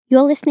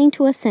You're listening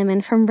to a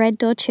sermon from Red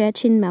Door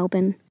Church in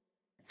Melbourne.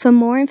 For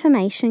more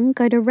information,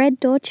 go to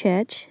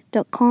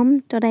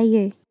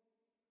reddoorchurch.com.au.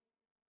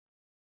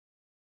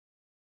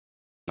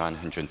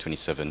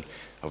 927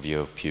 of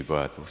your Pew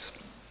Bibles.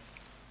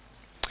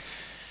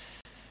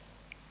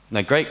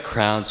 Now great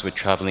crowds were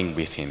travelling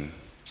with him,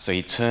 so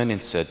he turned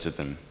and said to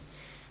them,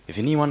 "If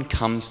anyone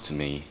comes to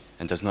me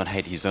and does not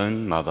hate his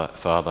own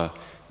father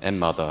and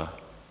mother,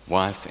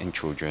 wife and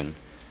children,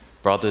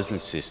 brothers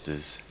and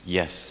sisters,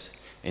 yes,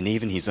 and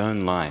even his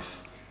own life,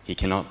 he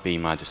cannot be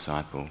my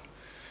disciple.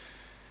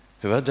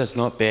 Whoever does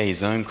not bear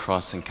his own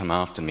cross and come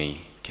after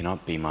me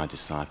cannot be my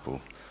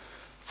disciple.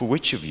 For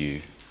which of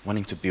you,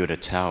 wanting to build a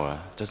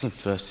tower, doesn't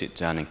first sit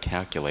down and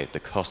calculate the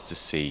cost to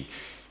see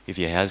if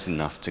he has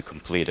enough to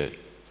complete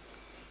it?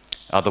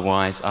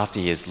 Otherwise, after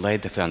he has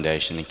laid the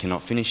foundation and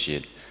cannot finish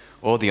it,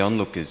 all the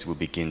onlookers will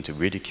begin to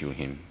ridicule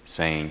him,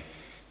 saying,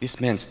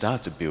 'This man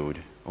started to build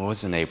or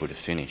wasn't able to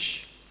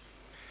finish.'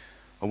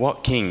 Or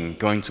what king,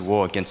 going to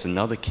war against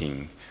another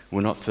king,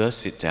 will not first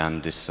sit down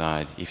and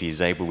decide if he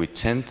is able with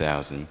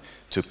 10,000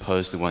 to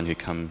oppose the one who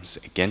comes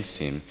against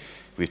him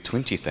with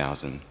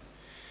 20,000?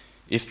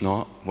 If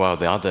not, while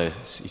the other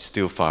is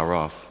still far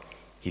off,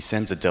 he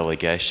sends a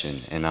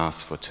delegation and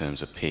asks for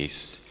terms of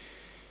peace.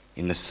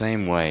 In the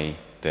same way,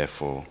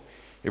 therefore,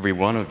 every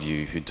one of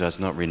you who does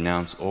not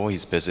renounce all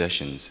his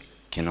possessions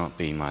cannot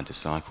be my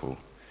disciple.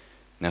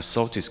 Now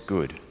salt is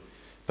good,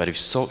 but if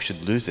salt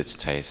should lose its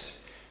taste,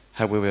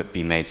 how will it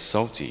be made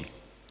salty?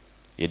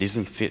 It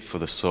isn't fit for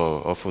the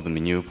soil or for the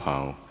manure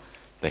pile.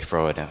 They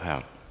throw it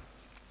out.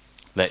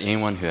 Let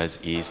anyone who has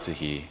ears to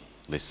hear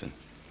listen."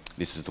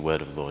 This is the word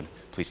of the Lord.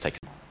 Please take.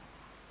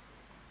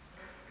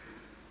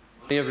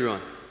 Hey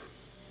everyone.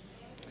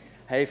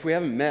 Hey, if we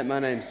haven't met, my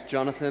name's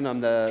Jonathan. I'm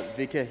the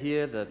vicar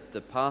here,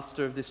 the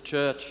pastor of this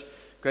church.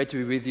 Great to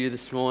be with you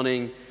this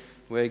morning.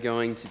 We're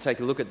going to take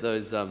a look at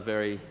those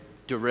very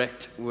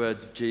direct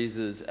words of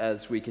Jesus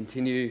as we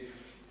continue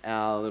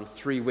our little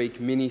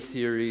 3-week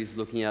mini-series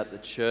looking at the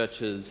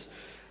church's,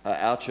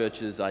 our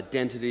church's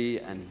identity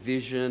and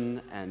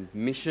vision and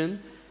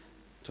mission.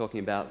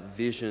 Talking about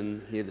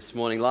vision here this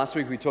morning. Last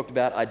week we talked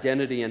about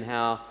identity and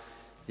how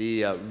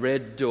the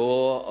red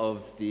door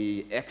of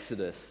the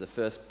Exodus, the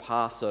first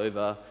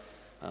Passover,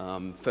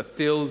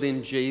 fulfilled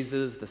in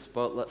Jesus, the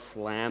spotless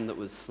lamb that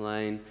was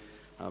slain,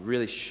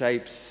 really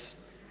shapes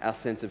our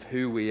sense of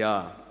who we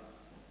are.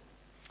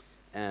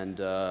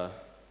 And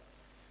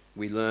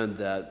we learned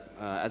that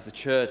as a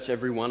church,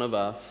 every one of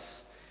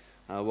us,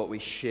 what we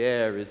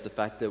share is the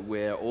fact that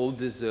we're all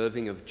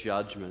deserving of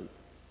judgment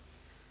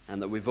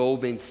and that we've all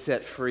been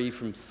set free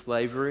from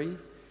slavery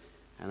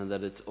and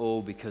that it's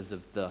all because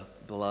of the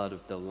blood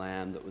of the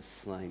Lamb that was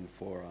slain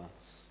for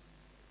us.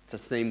 It's a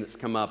theme that's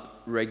come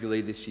up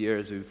regularly this year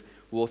as we've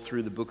walked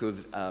through the book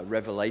of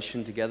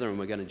Revelation together, and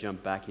we're going to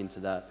jump back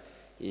into that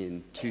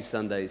in 2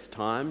 Sundays'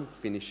 time,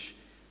 finish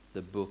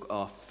the book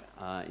off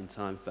in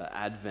time for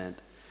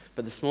Advent.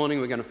 But this morning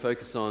we're going to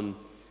focus on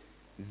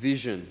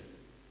vision.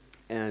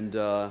 And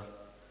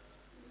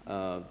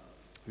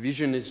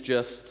vision is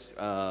just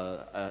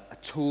a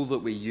tool that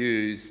we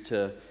use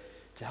to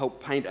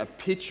help paint a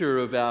picture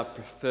of our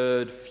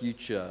preferred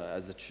future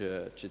as a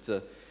church. It's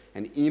an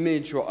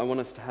image what I want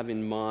us to have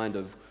in mind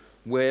of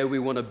where we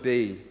want to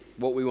be,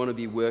 what we want to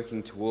be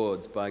working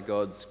towards by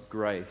God's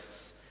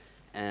grace.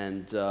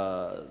 And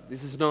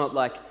this is not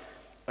like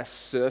a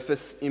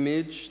surface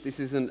image.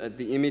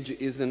 The image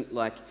isn't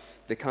like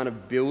the kind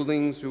of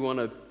buildings we want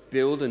to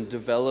build and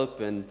develop,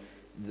 and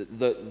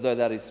though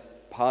that is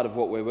part of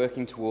what we're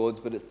working towards,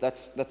 but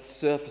that's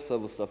surface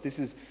level stuff. This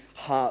is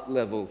heart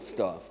level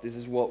stuff. This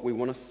is what we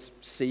want to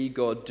see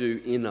God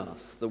do in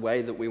us, the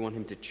way that we want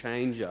him to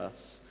change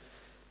us.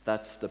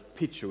 That's the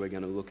picture we're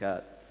going to look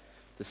at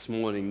this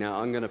morning.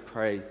 Now I'm going to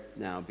pray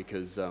now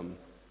because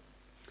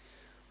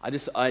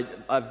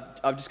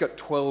I've just got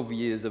 12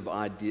 years of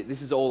idea.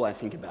 This is all I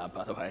think about,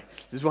 by the way.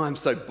 This is why I'm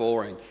so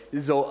boring.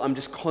 This is all I'm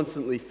just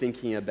constantly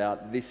thinking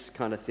about this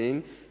kind of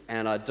thing,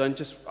 and I don't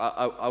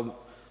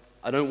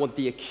want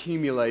the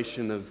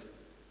accumulation of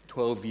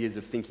 12 years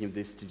of thinking of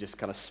this to just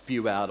kind of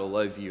spew out all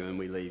over you, and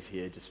we leave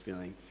here just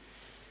feeling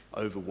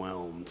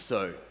overwhelmed.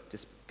 So,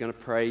 just going to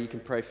pray. You can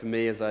pray for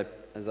me as I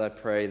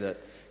pray that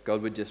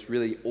God would just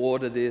really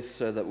order this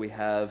so that we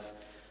have.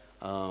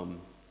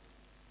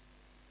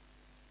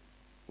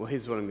 Well,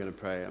 here's what I'm going to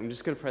pray. I'm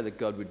just going to pray that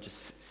God would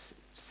just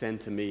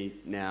send to me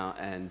now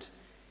and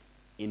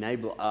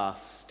enable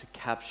us to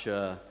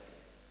capture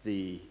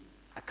a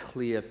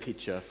clear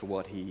picture for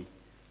what he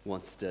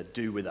wants to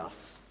do with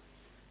us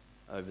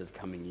over the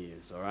coming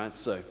years, all right?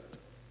 So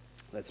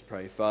let's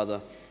pray.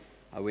 Father,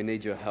 we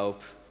need your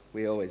help.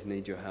 We always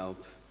need your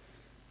help.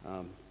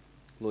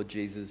 Lord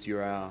Jesus,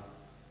 you're our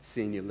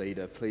senior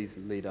leader. Please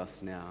lead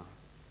us now.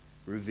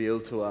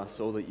 Reveal to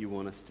us all that you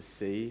want us to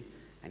see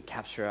and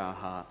capture our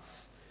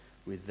hearts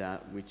with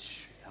that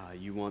which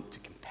you want to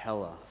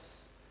compel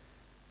us.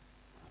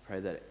 I pray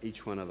that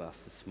each one of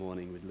us this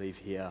morning would leave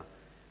here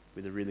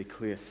with a really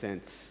clear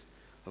sense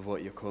of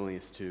what you're calling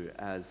us to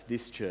as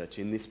this church,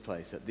 in this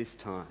place, at this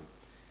time.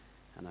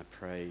 And I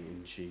pray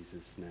in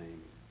Jesus' name.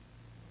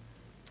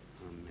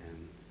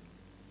 Amen.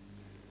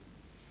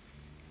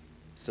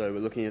 So we're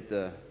looking at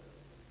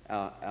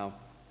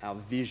our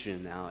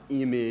vision, our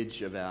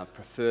image of our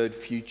preferred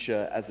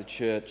future as a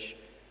church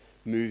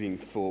moving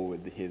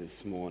forward here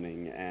this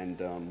morning.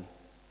 And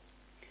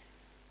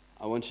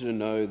I want you to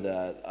know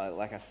that,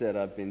 like I said,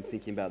 I've been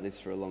thinking about this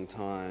for a long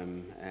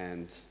time.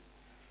 And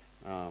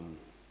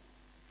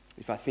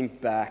if I think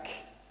back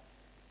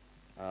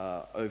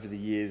over the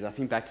years, I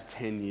think back to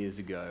 10 years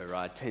ago,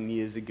 right? 10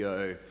 years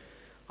ago,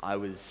 I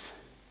was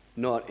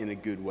not in a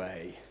good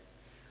way.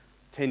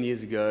 10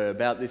 years ago,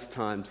 about this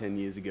time 10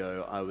 years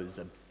ago, I was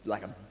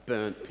like a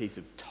burnt piece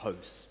of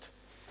toast.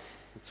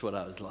 That's what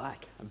I was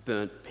like, a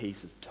burnt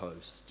piece of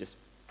toast, just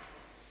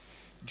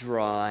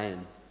dry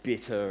and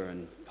bitter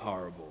and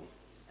horrible.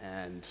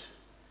 And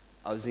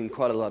I was in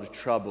quite a lot of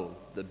trouble.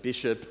 The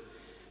bishop,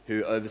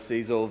 who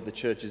oversees all of the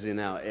churches in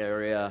our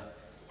area,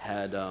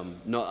 had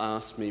not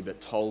asked me but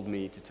told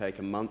me to take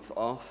a month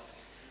off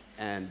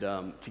and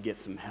to get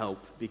some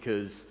help,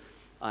 because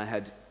I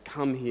had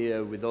come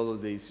here with all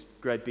of these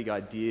great big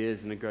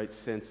ideas and a great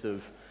sense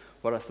of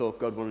what I thought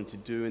God wanted to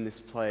do in this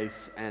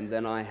place, and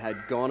then I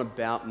had gone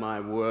about my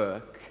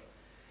work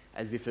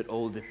as if it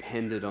all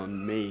depended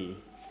on me.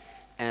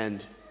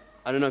 And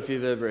I don't know if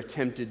you've ever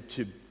attempted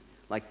to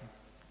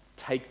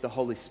take the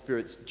Holy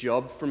Spirit's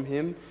job from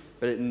him,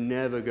 but it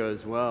never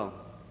goes well.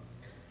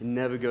 It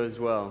never goes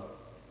well.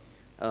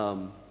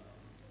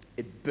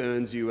 It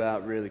burns you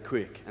out really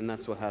quick, and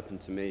that's what happened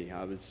to me.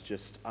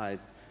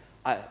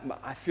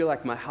 I feel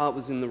like my heart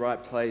was in the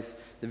right place.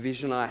 The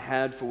vision I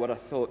had for what I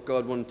thought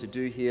God wanted to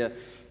do here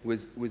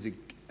was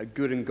a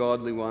good and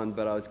godly one,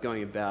 but I was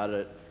going about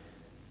it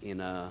in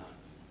a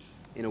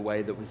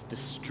way that was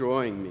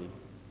destroying me.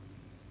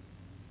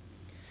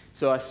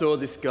 So I saw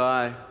this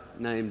guy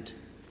named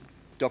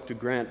Dr.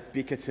 Grant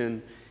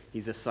Bickerton.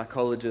 He's a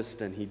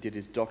psychologist, and he did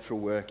his doctoral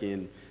work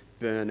in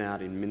burnout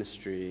in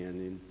ministry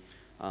and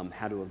in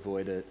how to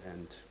avoid it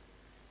and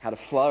how to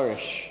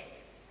flourish.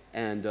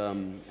 And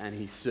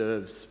he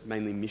serves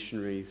mainly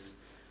missionaries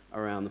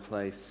around the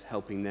place,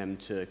 helping them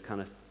to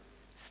kind of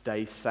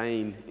stay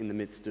sane in the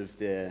midst of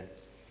their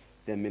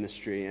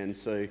ministry. And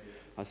so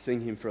I was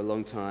seeing him for a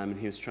long time, and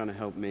he was trying to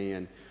help me.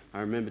 And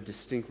I remember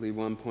distinctly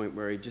one point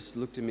where he just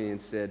looked at me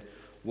and said,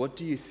 "What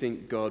do you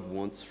think God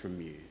wants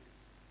from you?"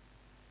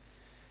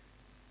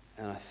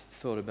 And I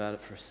thought about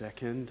it for a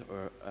second,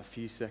 or a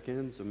few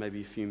seconds, or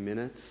maybe a few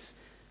minutes.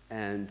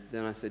 And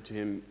then I said to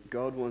him,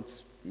 "God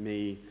wants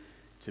me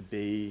to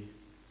be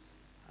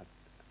a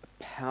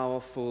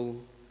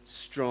powerful,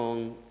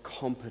 strong,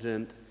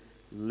 competent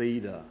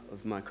leader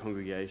of my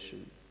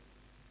congregation."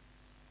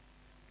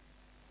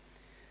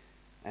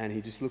 And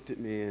he just looked at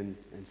me and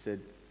said,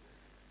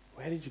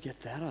 "Where did you get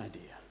that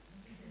idea?"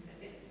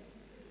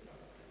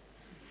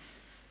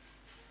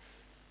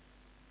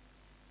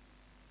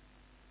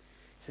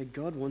 He said,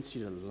 "God wants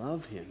you to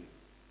love him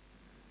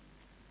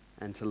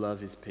and to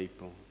love his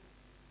people."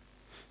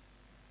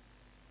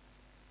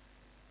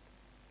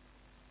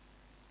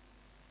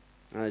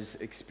 And I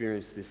just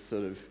experienced this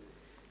sort of,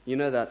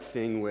 that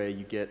thing where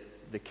you get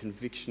the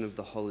conviction of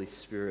the Holy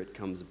Spirit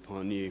comes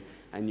upon you,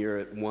 and you're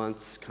at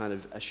once kind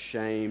of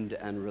ashamed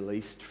and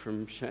released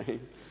from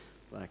shame.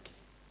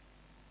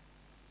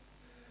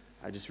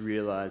 I just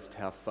realized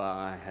how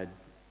far I had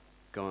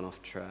gone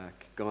off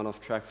track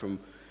from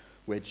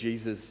where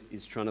Jesus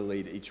is trying to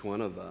lead each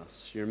one of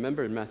us. You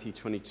remember in Matthew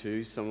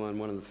 22,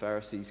 one of the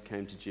Pharisees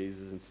came to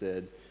Jesus and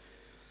said,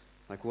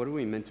 what are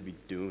we meant to be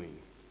doing?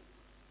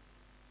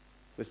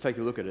 Let's take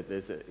a look at it.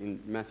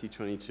 In Matthew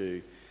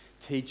 22,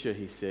 "Teacher,"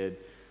 he said,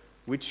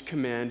 "which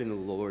command in the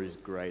law is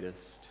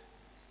greatest?"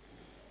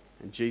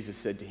 And Jesus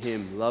said to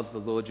him, "Love the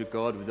Lord your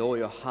God with all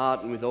your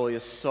heart and with all your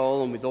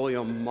soul and with all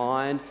your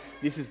mind.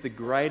 This is the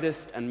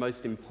greatest and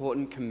most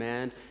important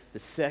command. The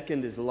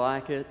second is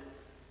like it.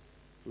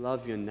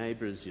 Love your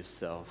neighbor as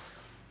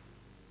yourself.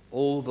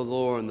 All the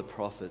law and the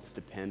prophets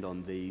depend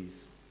on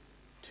these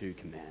two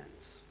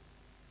commands."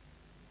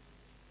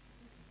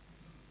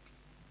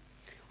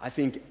 I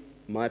think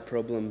my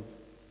problem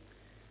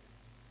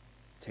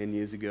 10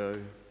 years ago,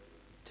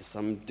 to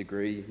some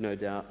degree, no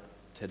doubt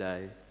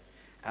today,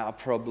 our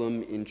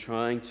problem in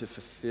trying to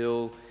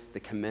fulfill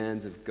the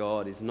commands of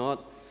God is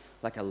not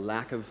like a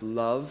lack of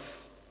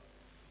love,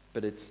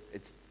 but it's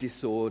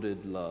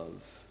disordered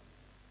love.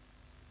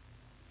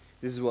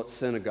 This is what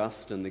St.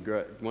 Augustine,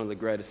 one of the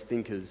greatest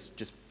thinkers,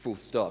 just full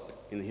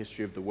stop, in the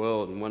history of the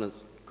world, and one of the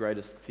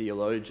greatest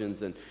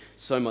theologians, and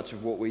so much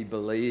of what we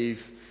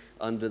believe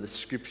under the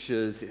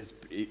scriptures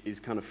is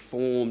kind of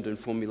formed and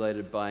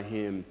formulated by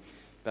him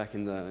back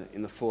in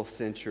the 4th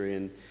century.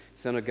 And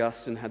St.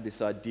 Augustine had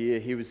this idea.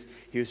 He was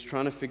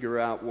trying to figure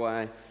out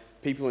why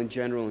people in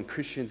general and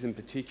Christians in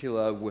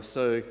particular were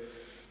so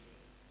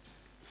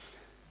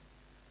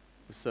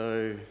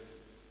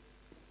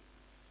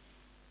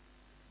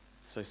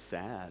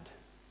sad,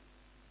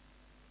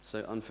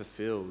 so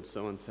unfulfilled,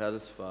 so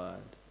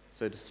unsatisfied,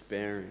 so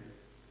despairing.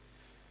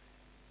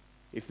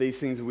 if these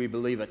things we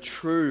believe are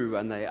true,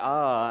 and they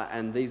are,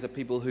 and these are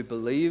people who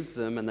believe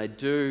them and they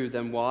do,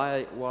 then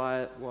why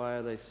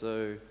are they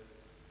so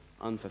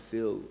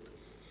unfulfilled?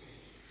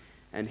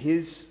 And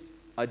his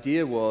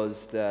idea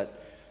was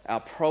that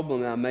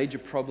our major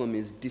problem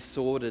is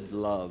disordered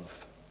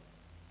love.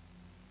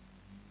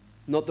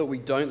 Not that we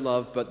don't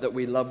love, but that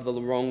we love the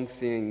wrong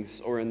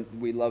things,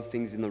 we love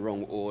things in the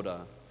wrong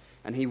order.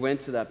 And he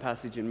went to that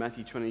passage in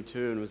Matthew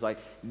 22 and was like,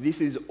 this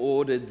is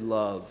ordered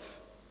love.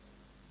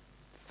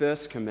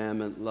 First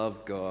commandment,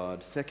 love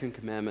God. Second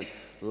commandment,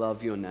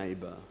 love your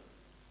neighbor.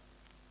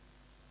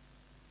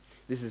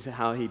 This is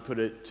how he put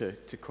it,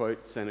 to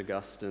quote St.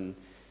 Augustine.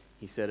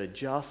 He said, a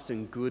just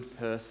and good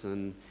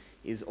person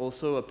is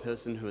also a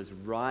person who has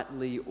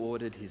rightly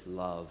ordered his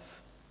love,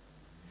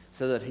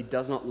 so that he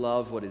does not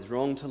love what is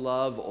wrong to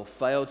love, or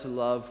fail to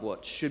love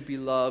what should be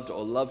loved,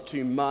 or love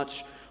too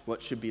much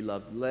what should be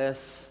loved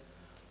less,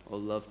 or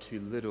love too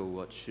little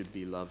what should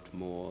be loved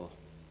more.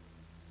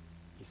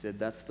 He said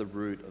that's the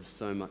root of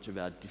so much of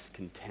our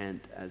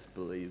discontent as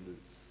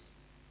believers.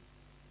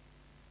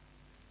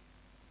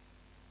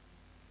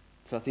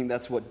 So I think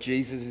that's what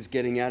Jesus is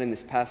getting at in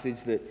this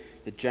passage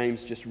that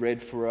James just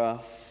read for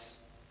us.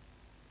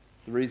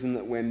 The reason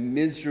that we're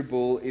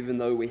miserable, even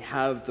though we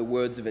have the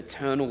words of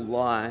eternal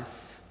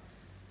life,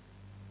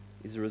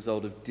 is a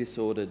result of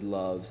disordered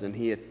loves. And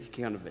he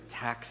kind of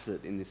attacks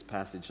it in this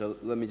passage. So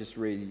let me just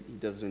read. He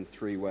does it in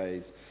three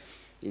ways.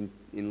 In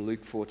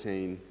Luke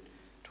 14,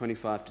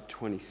 25 to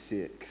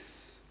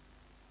 26,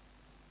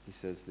 he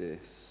says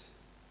this.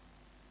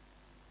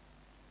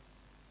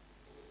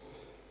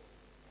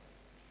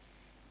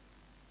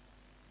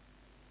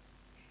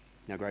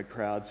 Now great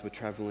crowds were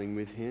traveling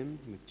with him,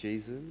 with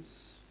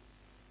Jesus.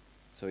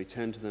 So he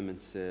turned to them and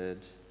said,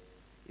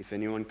 if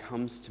anyone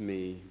comes to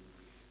me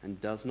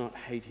and does not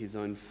hate his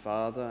own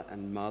father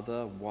and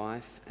mother,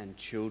 wife and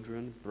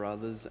children,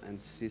 brothers and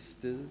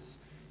sisters,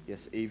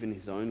 yes, even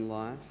his own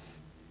life,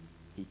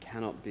 he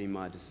cannot be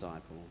my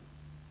disciple.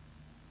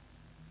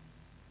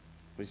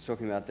 What he's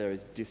talking about there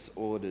is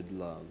disordered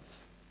love.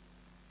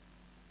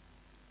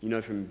 You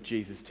know from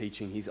Jesus'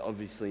 teaching, he's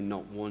obviously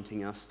not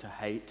wanting us to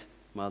hate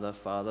mother,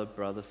 father,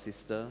 brother,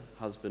 sister,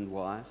 husband,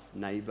 wife,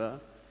 neighbor.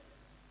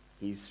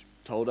 He's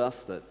told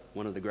us that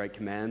one of the great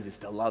commands is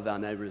to love our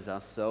neighbor as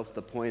ourselves.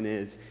 The point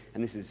is,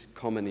 and this is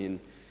common in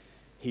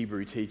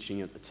Hebrew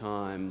teaching at the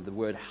time, the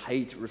word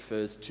hate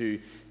refers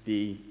to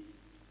the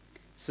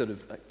sort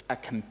of a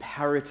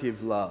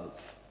comparative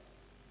love.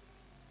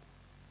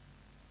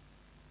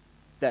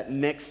 That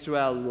next to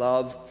our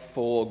love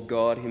for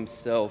God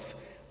himself,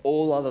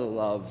 all other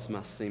loves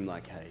must seem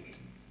like hate.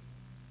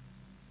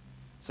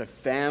 So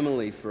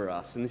family for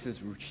us, and this is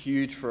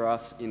huge for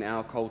us in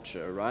our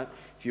culture, right?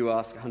 If you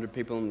ask 100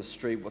 people on the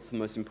street what's the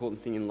most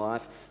important thing in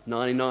life,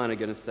 99 are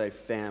going to say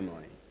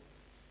family,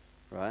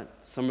 right?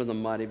 Some of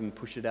them might even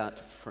push it out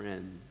to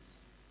friends.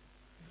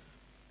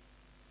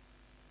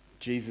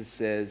 Jesus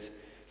says,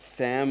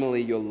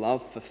 family, your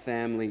love for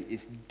family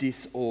is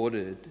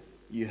disordered.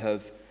 You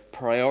have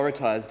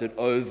prioritized it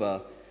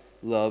over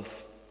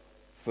love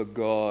for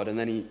God. And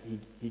then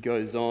he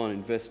goes on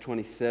in verse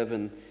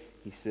 27,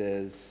 he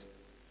says,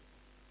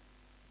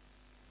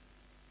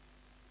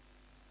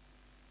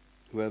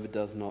 whoever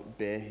does not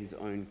bear his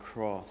own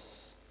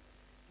cross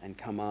and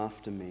come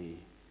after me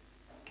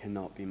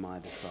cannot be my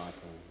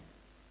disciple.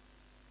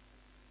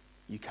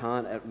 You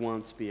can't at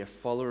once be a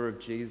follower of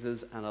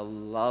Jesus and a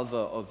lover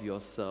of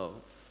yourself.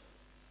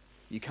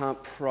 You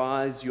can't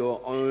prize your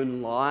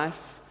own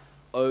life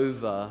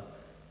over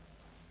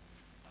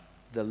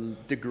the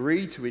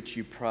degree to which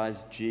you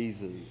prize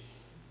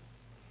Jesus.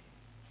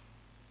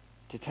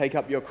 To take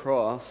up your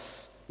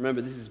cross,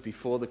 remember this is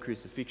before the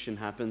crucifixion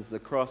happens. The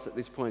cross at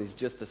this point is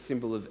just a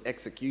symbol of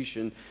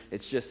execution.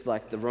 It's just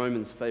like the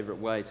Romans' favorite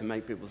way to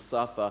make people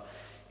suffer.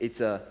 It's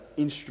an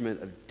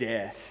instrument of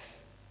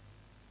death.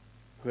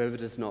 Whoever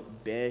does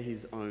not bear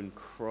his own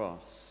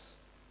cross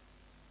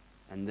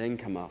and then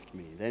come after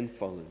me, then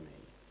follow me.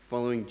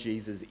 Following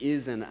Jesus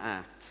is an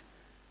act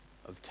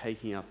of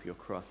taking up your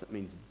cross. That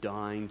means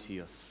dying to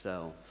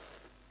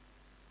yourself.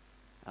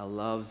 Our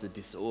loves are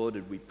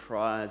disordered. We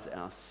prize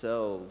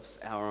ourselves,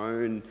 our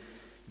own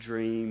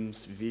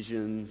dreams,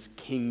 visions,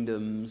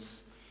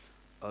 kingdoms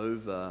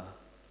over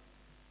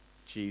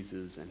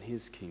Jesus and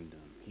his kingdom.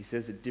 He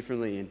says it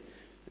differently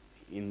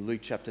in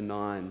Luke chapter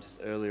 9, just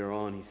earlier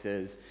on. He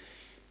says,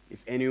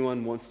 if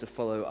anyone wants to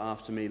follow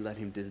after me, let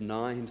him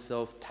deny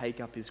himself, take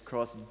up his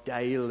cross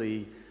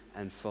daily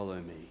and follow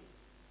me.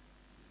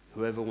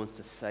 Whoever wants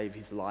to save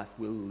his life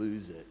will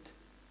lose it.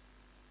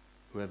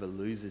 Whoever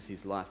loses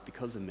his life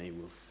because of me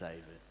will save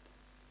it.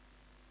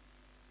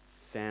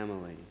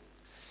 Family,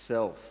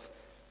 self,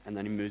 and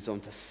then he moves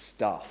on to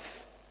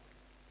stuff.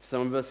 For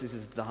some of us, this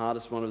is the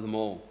hardest one of them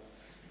all.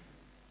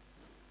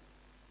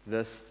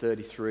 Verse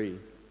 33,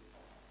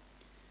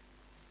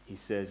 he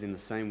says, in the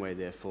same way,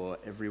 therefore,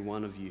 every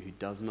one of you who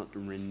does not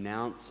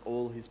renounce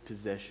all his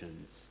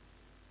possessions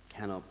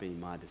cannot be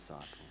my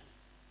disciple.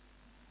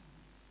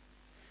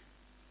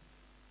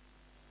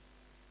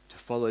 To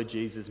follow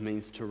Jesus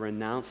means to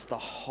renounce the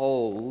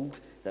hold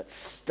that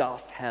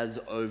stuff has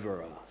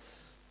over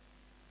us.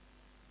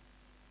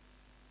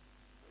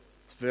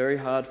 It's very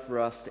hard for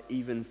us to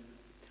even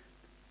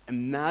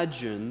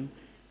imagine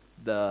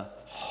the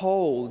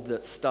hold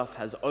that stuff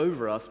has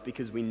over us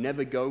because we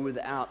never go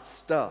without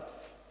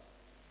stuff.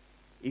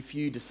 If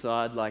you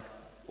decide, like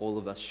all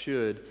of us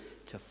should,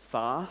 to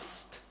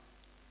fast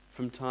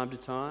from time to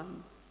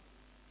time,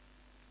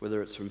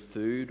 whether it's from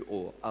food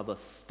or other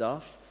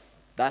stuff,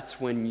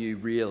 that's when you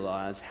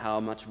realize how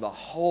much of a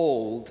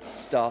hold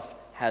stuff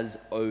has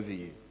over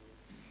you.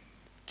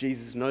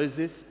 Jesus knows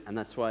this, and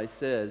that's why he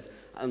says,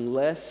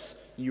 unless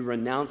you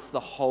renounce the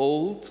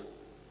hold,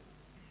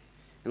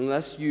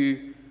 unless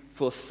you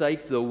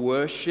forsake the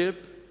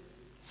worship,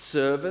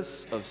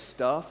 service of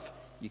stuff,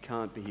 you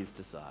can't be his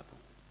disciple.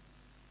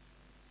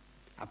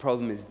 Our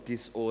problem is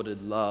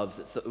disordered loves.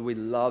 It's that we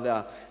love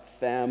our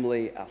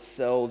family,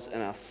 ourselves,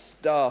 and our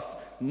stuff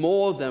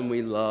more than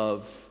we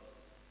love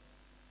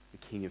the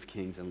King of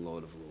Kings and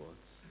Lord of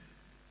Lords.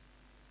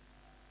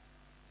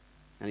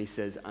 And he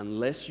says,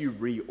 unless you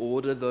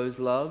reorder those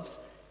loves,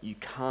 you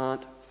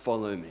can't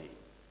follow me.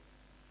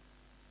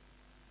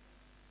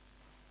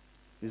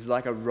 This is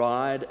like a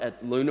ride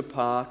at Luna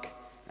Park,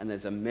 and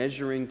there's a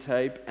measuring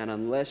tape, and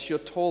unless you're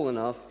tall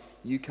enough,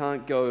 you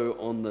can't go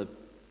on the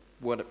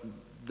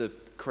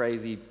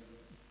crazy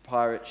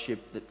pirate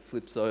ship that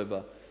flips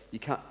over. You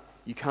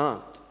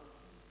can't.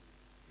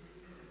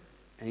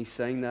 And he's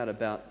saying that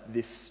about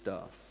this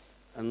stuff.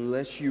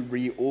 Unless you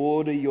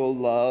reorder your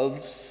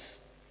loves,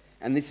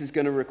 and this is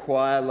going to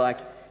require like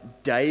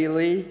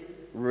daily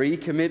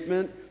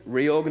recommitment,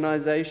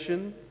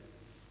 reorganization,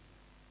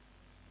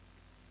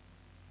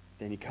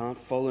 then you can't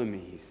follow me,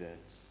 he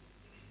says.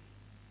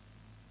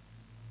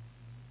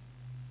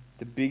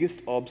 The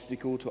biggest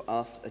obstacle to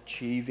us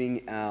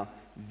achieving our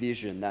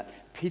vision,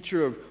 that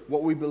picture of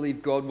what we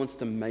believe God wants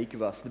to make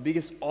of us, the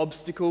biggest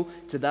obstacle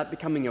to that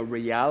becoming a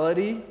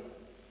reality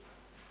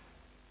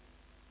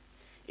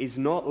is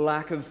not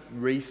lack of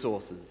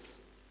resources.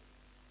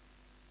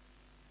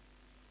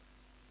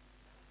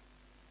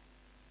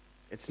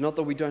 It's not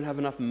that we don't have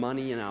enough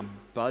money in our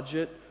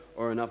budget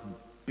or enough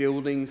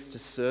buildings to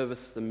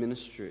service the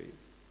ministry.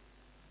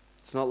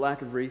 It's not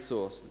lack of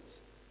resources.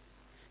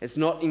 It's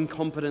not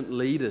incompetent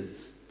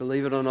leaders,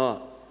 believe it or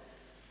not.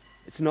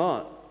 It's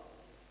not.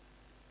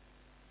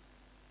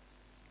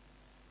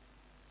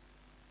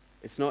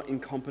 It's not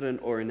incompetent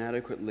or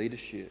inadequate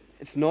leadership.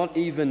 It's not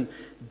even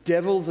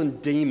devils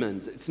and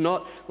demons. It's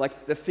not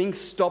like the thing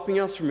stopping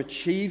us from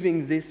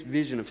achieving this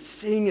vision, of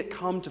seeing it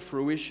come to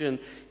fruition,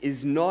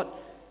 is not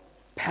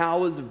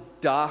powers of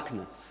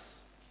darkness.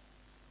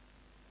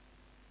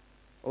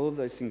 All of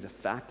those things are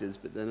factors,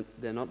 but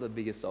they're not the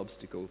biggest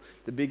obstacle.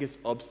 The biggest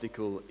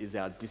obstacle is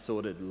our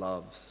disordered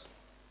loves.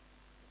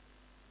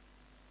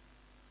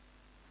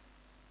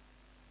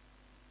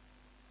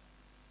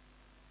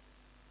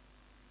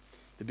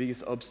 The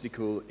biggest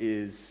obstacle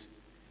is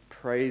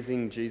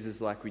praising Jesus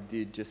like we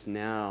did just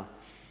now,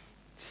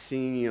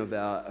 singing of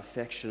our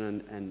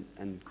affection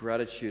and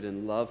gratitude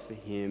and love for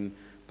him,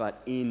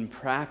 but in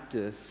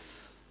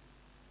practice,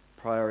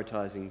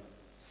 prioritizing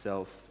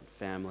self,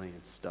 family,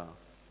 and stuff.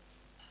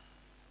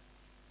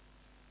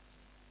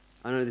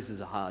 I know this is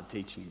a hard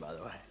teaching, by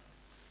the way.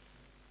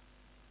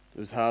 It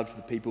was hard for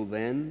the people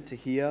then to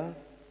hear,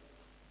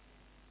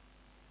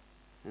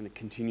 and it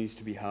continues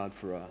to be hard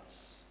for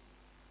us.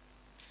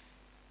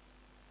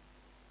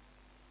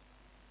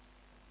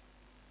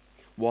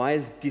 Why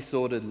is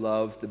disordered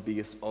love the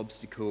biggest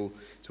obstacle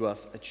to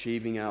us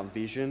achieving our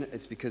vision?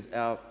 It's because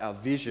our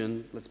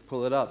vision, let's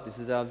pull it up, this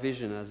is our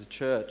vision as a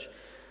church.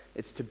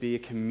 It's to be a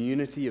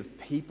community of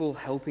people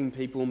helping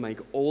people make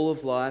all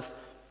of life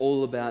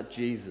all about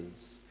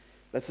Jesus.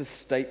 That's a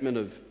statement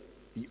of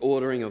the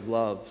ordering of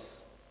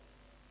loves.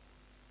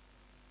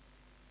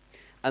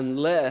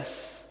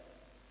 Unless,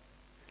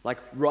 like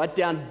right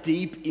down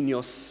deep in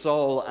your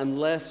soul,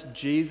 unless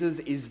Jesus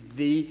is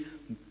the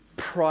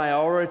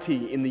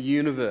priority in the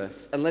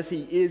universe, unless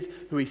he is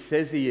who he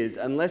says he is,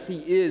 unless he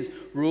is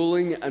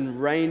ruling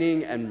and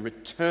reigning and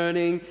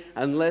returning,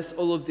 unless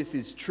all of this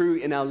is true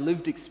in our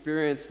lived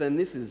experience, then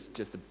this is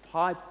just a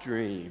pipe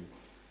dream.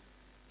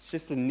 It's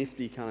just a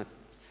nifty kind of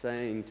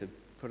saying to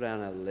put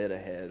on a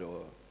letterhead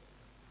or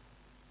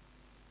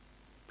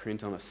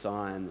print on a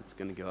sign that's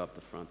going to go up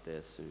the front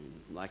there soon.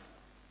 Like,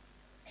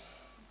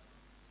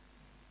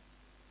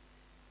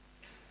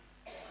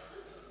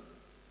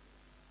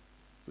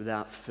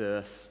 without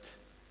first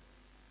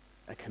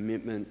a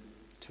commitment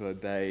to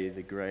obey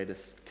the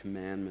greatest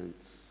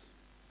commandments.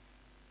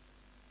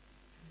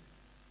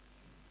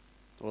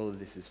 All of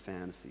this is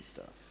fantasy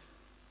stuff.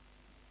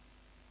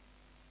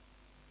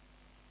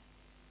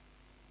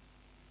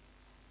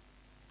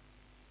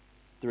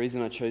 The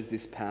reason I chose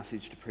this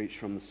passage to preach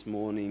from this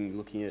morning,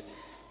 looking at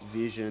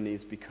vision,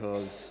 is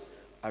because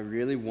I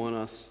really want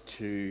us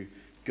to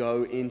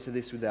go into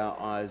this with our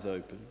eyes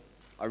open.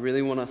 I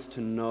really want us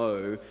to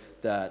know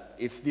that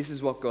if this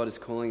is what God is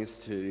calling us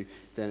to,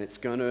 then it's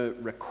going to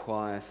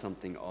require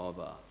something of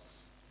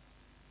us.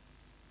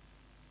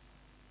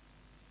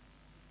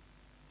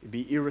 It'd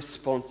be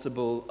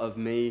irresponsible of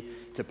me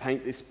to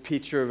paint this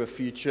picture of a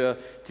future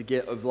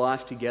of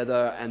life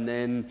together and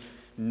then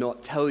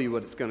not tell you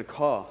what it's going to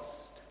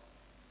cost.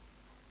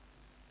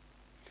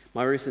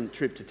 My recent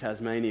trip to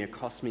Tasmania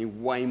cost me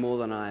way more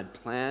than I had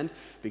planned,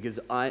 because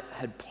I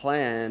had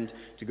planned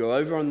to go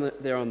over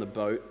there on the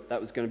boat.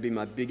 That was going to be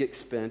my big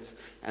expense.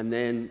 And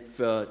then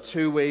for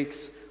 2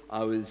 weeks,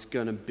 I was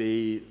going to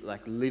be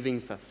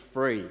living for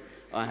free.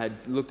 I had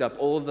looked up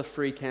all of the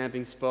free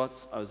camping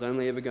spots. I was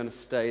only ever going to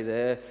stay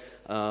there.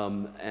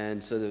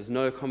 And so there was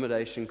no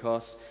accommodation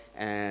costs.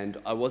 And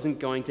I wasn't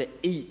going to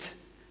eat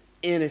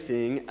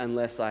anything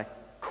unless I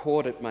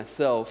caught it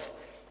myself,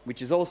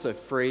 which is also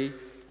free.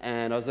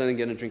 And I was only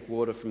going to drink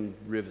water from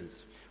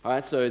rivers. All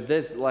right, so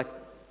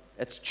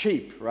it's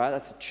cheap, right?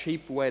 That's a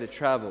cheap way to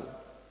travel.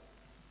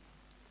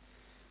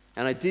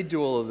 And I did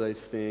do all of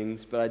those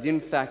things, but I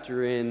didn't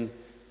factor in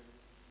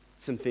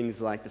some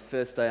things like the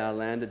first day I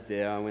landed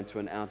there, I went to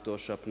an outdoor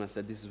shop and I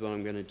said, "This is what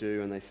I'm going to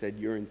do." And they said,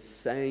 "You're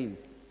insane."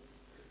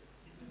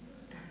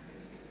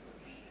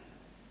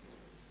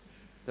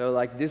 They were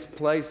like, "This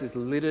place is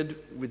littered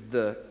with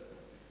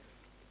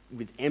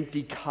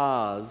empty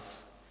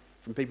cars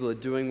from people who are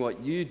doing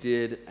what you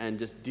did and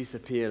just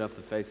disappeared off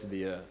the face of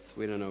the earth.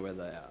 We don't know where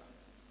they are."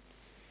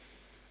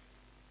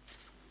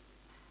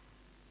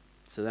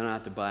 So then I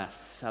had to buy a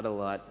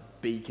satellite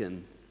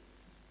beacon,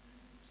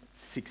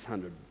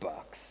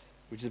 $600,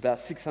 which is about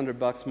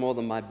 $600 more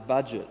than my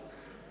budget.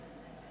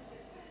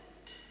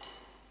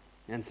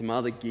 And some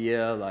other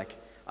gear,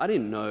 I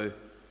didn't know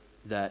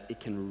that it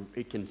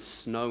can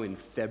snow in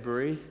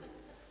February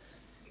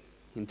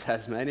in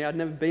Tasmania. I'd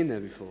never been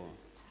there before.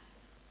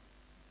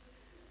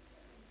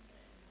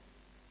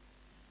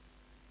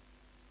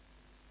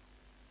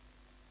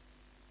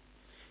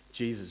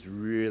 Jesus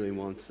really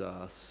wants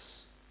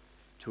us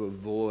to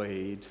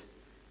avoid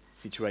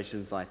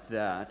situations like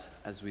that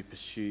as we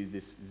pursue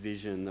this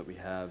vision that we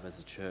have as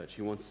a church.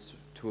 He wants us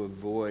to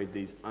avoid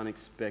these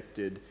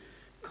unexpected,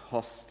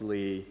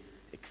 costly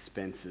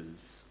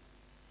expenses.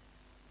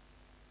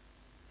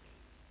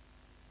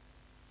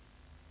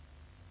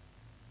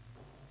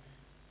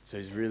 So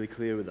he's really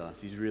clear with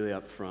us. He's really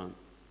upfront.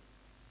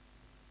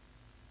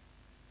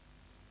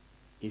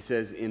 He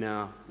says in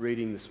our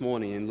reading this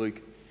morning in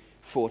Luke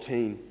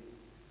 14,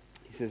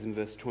 he says in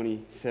verse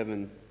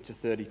 27 to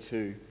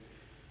 32,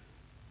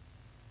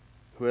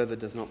 "Whoever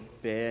does not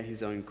bear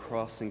his own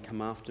cross and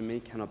come after me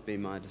cannot be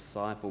my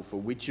disciple. For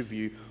which of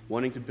you,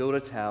 wanting to build a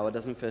tower,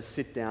 doesn't first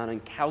sit down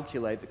and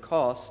calculate the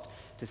cost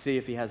to see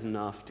if he has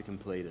enough to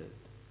complete it?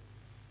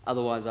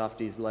 Otherwise,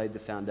 after he's laid the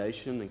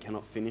foundation and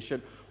cannot finish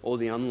it, all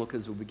the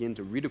onlookers will begin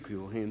to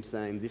ridicule him,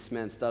 saying, 'This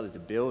man started to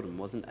build and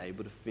wasn't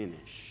able to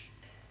finish.'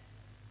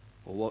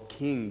 Or what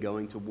king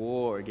going to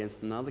war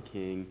against another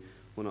king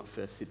will not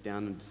first sit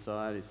down and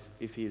decide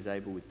if he is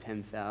able with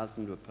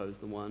 10,000 to oppose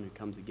the one who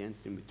comes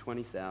against him with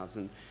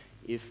 20,000?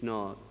 If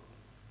not,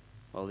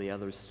 while the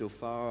other is still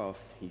far off,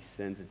 he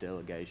sends a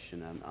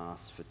delegation and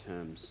asks for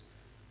terms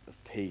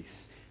of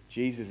peace."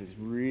 Jesus is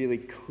really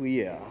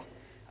clear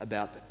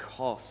about the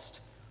cost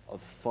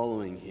of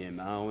following him.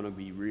 I want to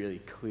be really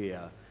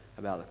clear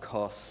about the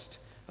cost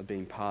of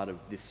being part of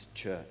this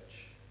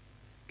church,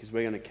 because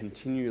we're going to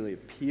continually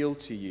appeal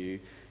to you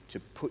to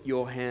put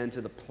your hand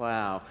to the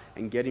plow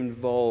and get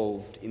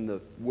involved in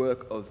the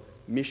work of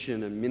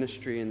mission and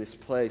ministry in this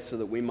place so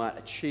that we might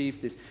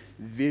achieve this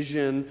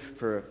vision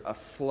for a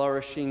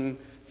flourishing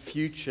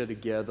future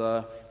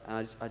together.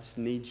 And I just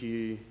need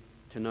you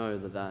to know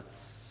that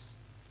that's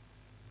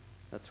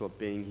what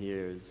being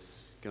here is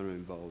going to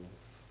involve.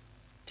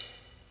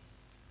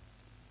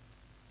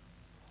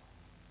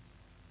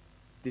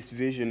 This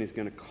vision is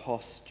going to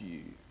cost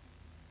you.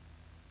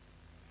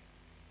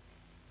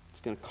 It's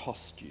going to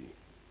cost you.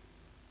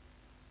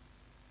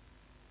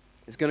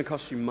 It's going to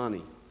cost you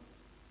money.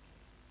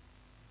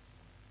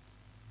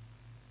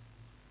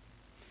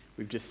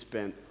 We've just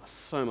spent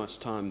so much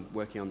time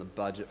working on the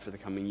budget for the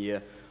coming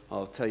year.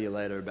 I'll tell you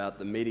later about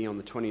the meeting on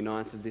the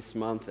 29th of this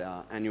month,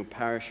 our annual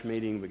parish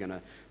meeting. We're going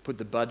to put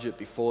the budget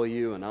before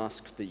you and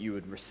ask that you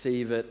would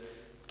receive it,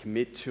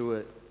 commit to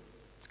it.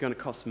 It's going to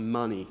cost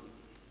money.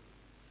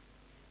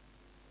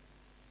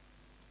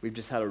 We've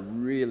just had a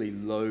really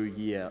low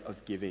year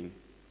of giving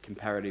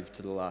comparative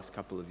to the last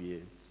couple of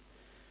years.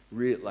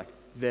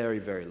 Very,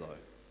 very low.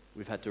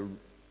 We've had to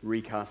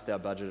recast our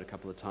budget a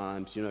couple of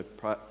times.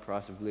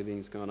 Price of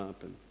living's gone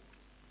up.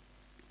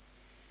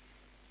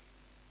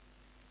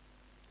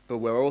 But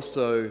we're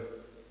also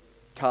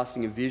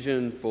casting a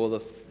vision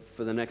for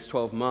the next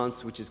 12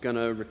 months, which is going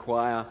to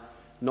require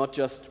not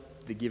just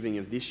the giving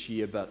of this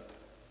year, but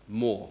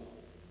more.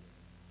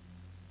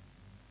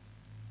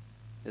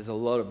 There's a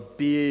lot of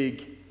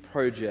big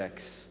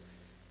projects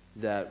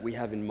that we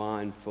have in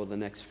mind for the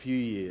next few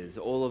years.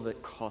 All of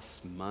it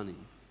costs money.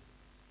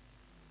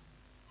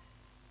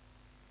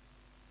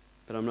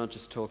 But I'm not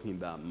just talking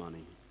about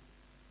money.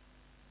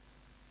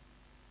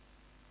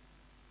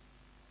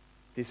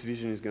 This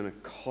vision is going to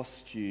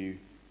cost you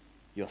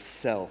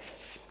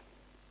yourself.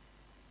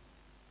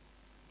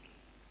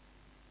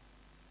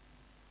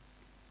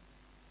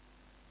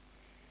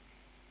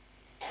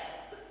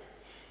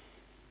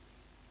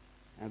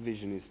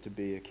 vision is to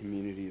be a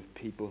community of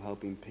people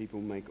helping people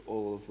make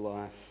all of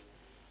life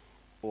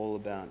all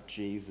about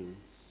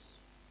Jesus.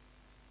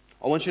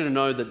 I want you to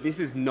know that this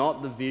is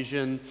not the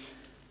vision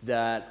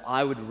that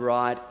I would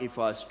write if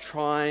I was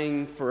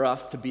trying for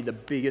us to be the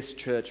biggest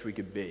church we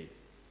could be.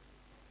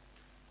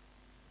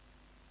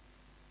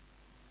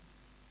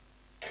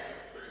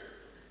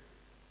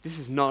 This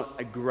is not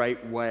a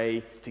great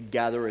way to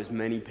gather as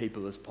many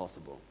people as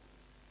possible.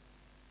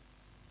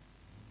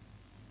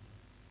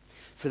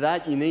 For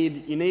that, you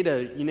need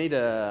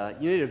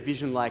a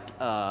vision like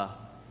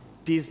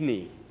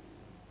Disney,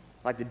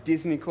 like the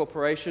Disney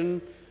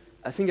Corporation.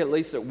 I think at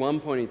least at one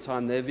point in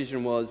time, their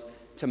vision was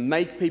to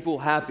make people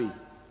happy,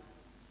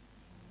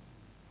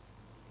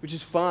 which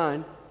is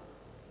fine.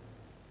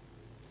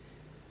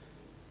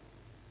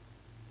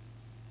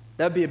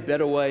 That'd be a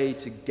better way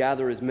to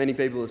gather as many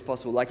people as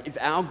possible. Like if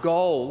our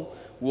goal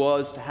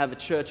was to have a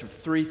church of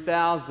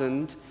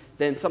 3,000,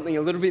 then something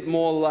a little bit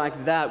more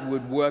like that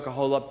would work a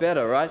whole lot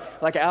better, right?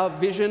 Like our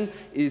vision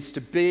is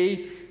to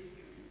be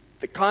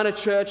the kind of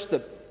church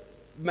that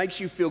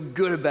makes you feel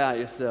good about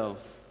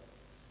yourself.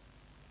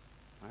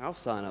 I'll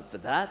sign up for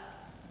that.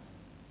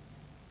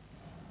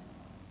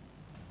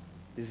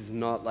 This is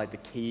not like the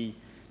key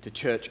to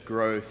church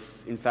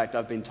growth. In fact,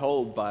 I've been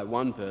told by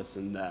one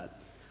person that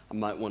I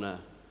might want to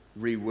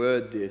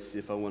reword this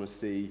if I want to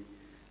see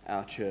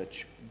our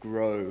church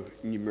grow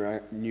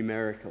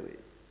numerically.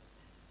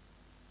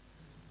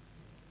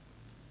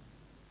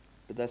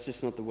 But that's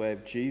just not the way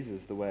of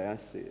Jesus, the way I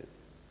see it.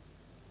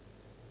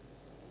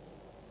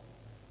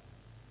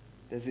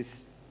 This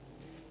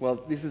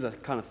is a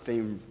kind of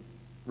theme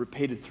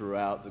repeated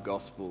throughout the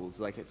Gospels.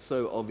 Like, it's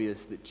so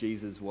obvious that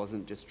Jesus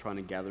wasn't just trying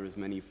to gather as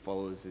many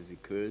followers as he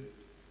could.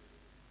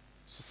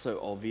 It's just so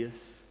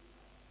obvious.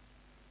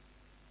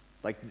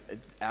 Like,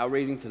 our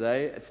reading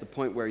today, it's the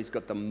point where he's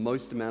got the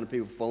most amount of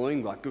people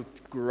following, like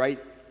great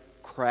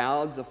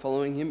crowds are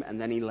following him, and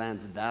then he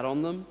lands that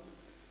on them.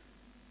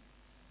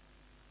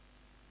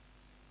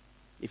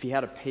 If he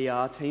had a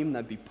PR team,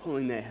 they'd be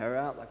pulling their hair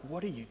out, like,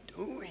 what are you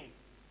doing?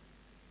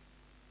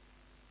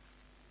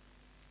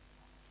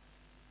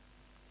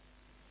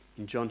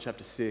 In John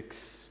chapter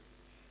 6,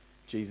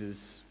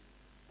 Jesus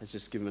has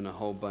just given a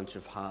whole bunch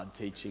of hard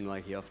teaching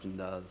like he often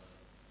does.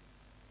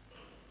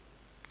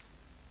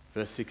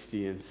 Verse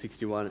 60 and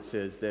 61, it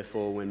says,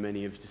 "Therefore, when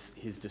many of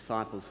his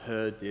disciples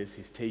heard this,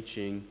 his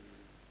teaching,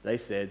 they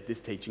said,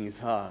 'This teaching is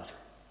hard.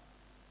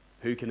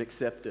 Who can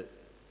accept it?'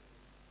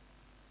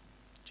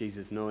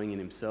 Jesus, knowing in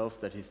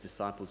himself that his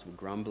disciples were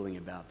grumbling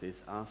about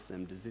this, asked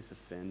them, 'Does this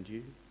offend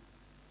you?'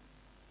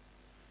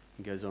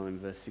 He goes on in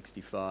verse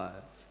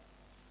 65.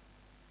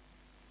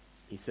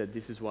 He said,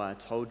 'This is why I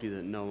told you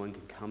that no one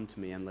can come to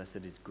me unless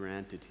it is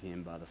granted to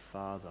him by the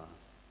Father.'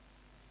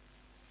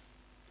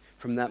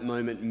 From that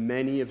moment,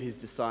 many of his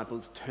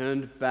disciples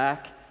turned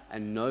back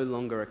and no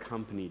longer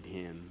accompanied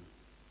him,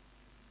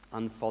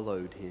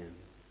 unfollowed him.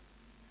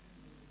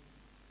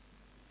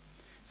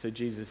 So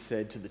Jesus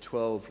said to the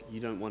 12, 'You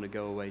don't want to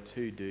go away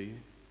too, do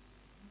you?'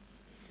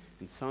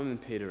 And Simon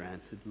Peter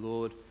answered,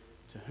 'Lord,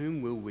 to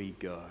whom will we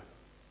go?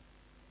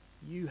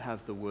 You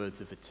have the words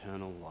of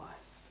eternal life.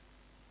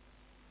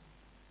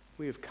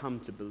 We have come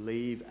to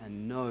believe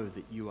and know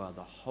that you are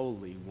the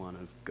Holy One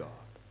of God.'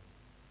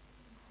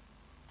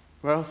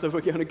 Where else are we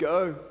going to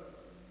go?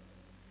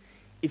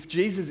 If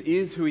Jesus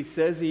is who he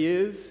says he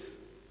is,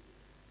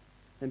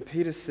 then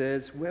Peter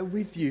says, 'We're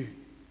with you,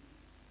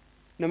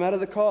 no matter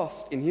the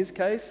cost.' In his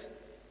case,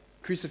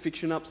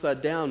 crucifixion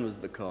upside down was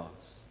the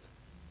cost.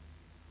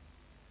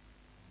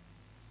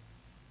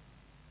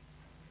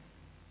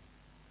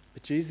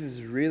 But Jesus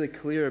is really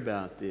clear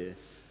about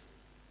this.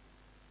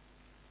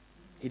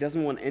 He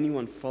doesn't want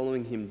anyone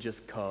following him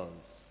just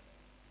cause.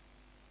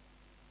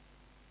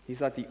 He's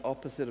like the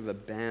opposite of a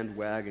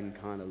bandwagon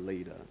kind of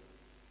leader.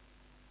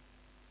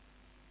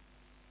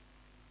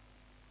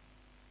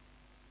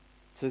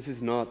 So this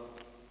is not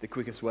the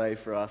quickest way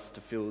for us to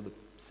fill the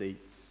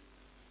seats.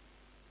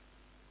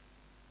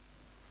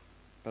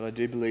 But I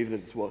do believe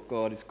that it's what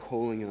God is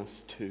calling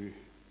us to.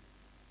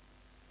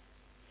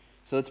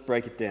 So let's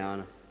break it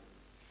down.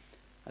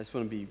 I just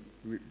want to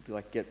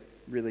get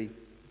really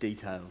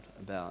detailed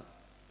about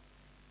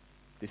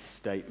this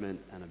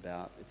statement and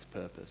about its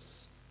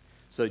purpose.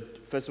 So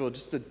first of all,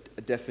 just a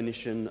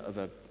definition of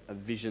a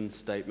vision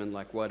statement,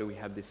 like why do we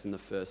have this in the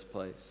first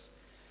place?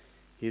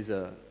 Here's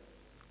a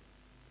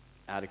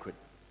adequate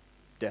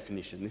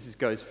definition. This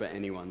goes for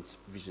anyone's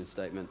vision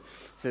statement.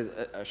 It says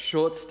a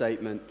short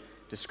statement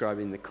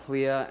describing the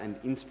clear and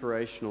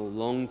inspirational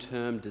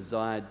long-term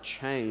desired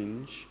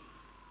change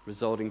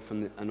resulting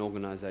from an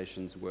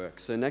organization's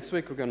work. So next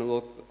week we're going to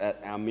look at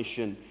our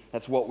mission.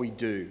 That's what we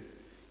do.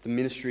 The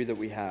ministry that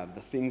we have,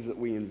 the things that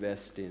we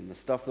invest in, the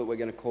stuff that we're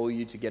going to call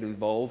you to get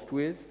involved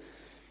with,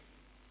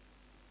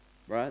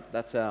 right?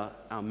 That's our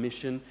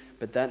mission,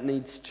 but that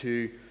needs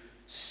to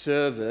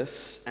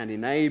service and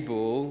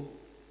enable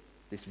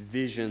this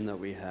vision that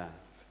we have.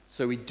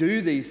 So we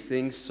do these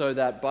things so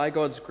that by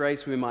God's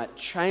grace we might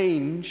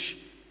change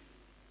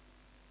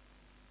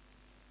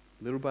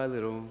little by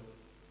little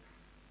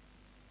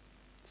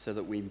so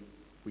that we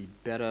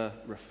better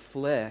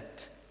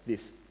reflect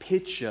this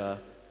picture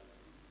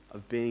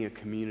of being a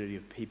community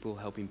of people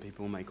helping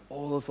people make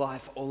all of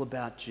life all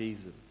about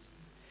Jesus.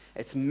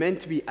 It's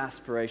meant to be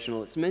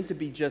aspirational. It's meant to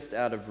be just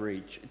out of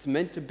reach. It's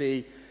meant to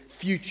be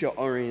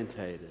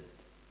future-orientated.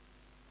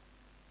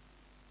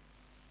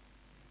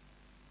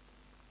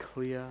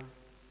 Clear,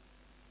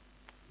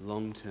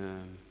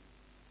 long-term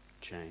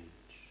change.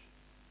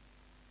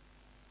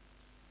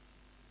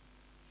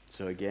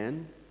 So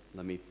again,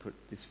 let me put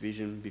this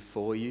vision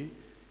before you.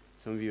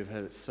 Some of you have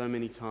heard it so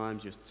many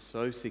times, you're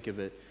so sick of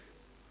it,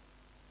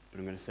 but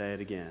I'm going to say it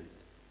again.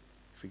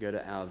 If we go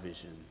to our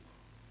vision,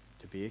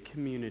 to be a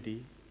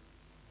community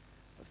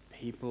of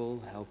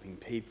people helping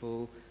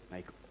people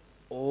make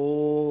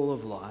all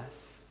of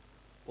life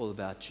all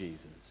about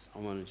Jesus. I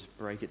want to just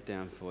break it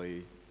down for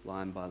you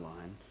line by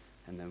line,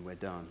 and then we're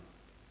done.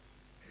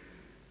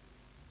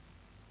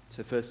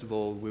 So first of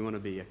all, we want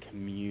to be a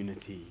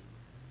community.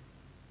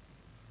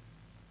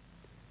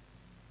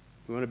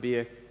 We want to be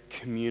a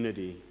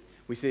community.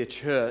 We see a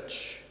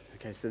church.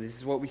 Okay, so this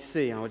is what we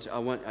see.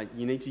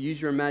 You need to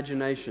use your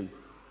imagination.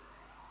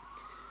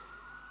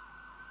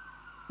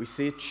 We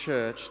see a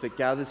church that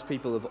gathers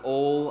people of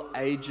all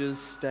ages,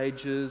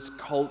 stages,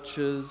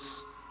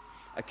 cultures,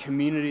 a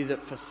community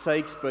that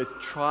forsakes both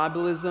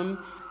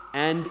tribalism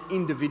and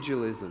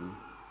individualism,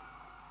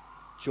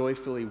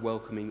 joyfully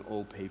welcoming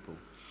all people.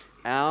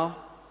 Our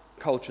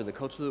culture, the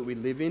culture that we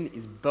live in,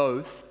 is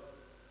both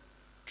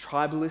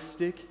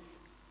tribalistic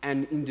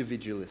and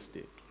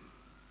individualistic.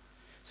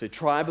 So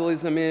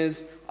tribalism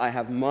is, I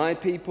have my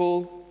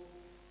people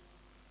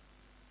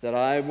that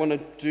I want to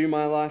do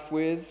my life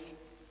with.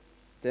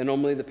 They're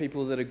normally the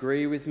people that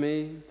agree with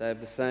me. They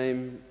have the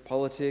same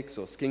politics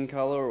or skin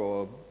color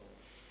or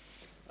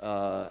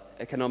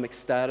economic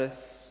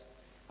status.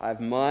 I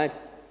have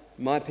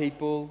my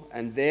people,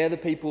 and they're the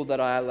people that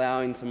I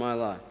allow into my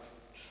life.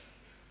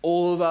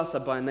 All of us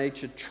are by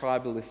nature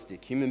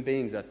tribalistic. Human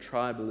beings are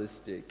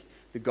tribalistic.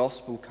 The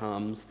gospel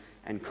comes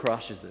and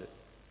crushes it.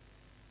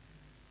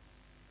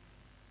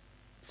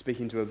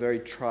 Speaking to a very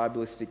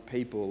tribalistic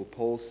people,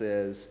 Paul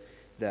says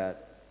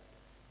that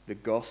the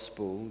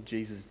gospel,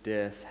 Jesus'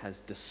 death, has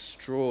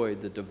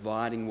destroyed the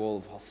dividing wall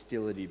of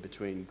hostility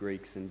between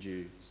Greeks and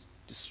Jews.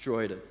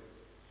 Destroyed it.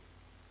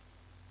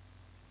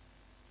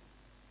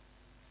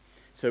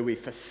 So we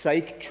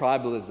forsake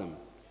tribalism.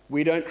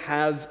 We don't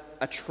have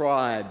a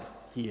tribe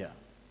here.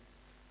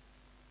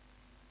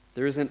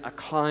 There isn't a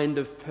kind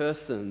of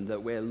person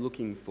that we're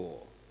looking for.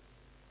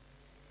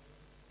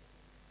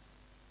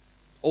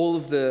 All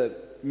of the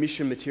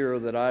mission material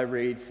that I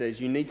read says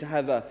you need to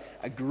have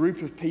a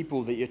group of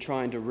people that you're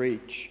trying to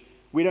reach.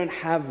 We don't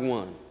have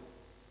one.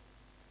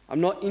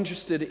 I'm not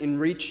interested in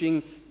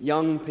reaching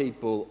young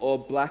people or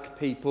black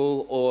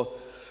people or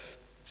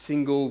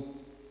single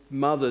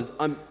mothers.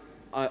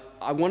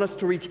 I want us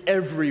to reach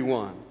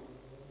everyone.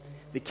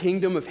 The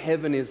kingdom of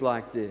heaven is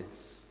like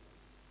this.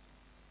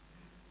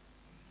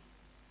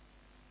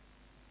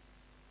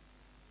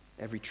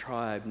 Every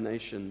tribe,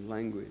 nation,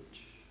 language.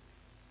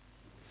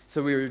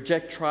 So we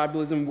reject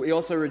tribalism. We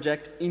also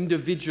reject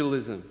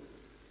individualism.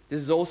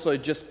 This is also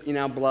just in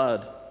our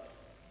blood.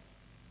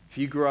 If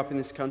you grew up in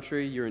this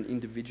country, you're an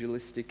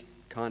individualistic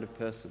kind of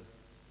person.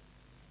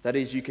 That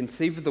is, you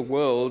conceive of the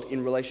world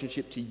in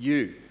relationship to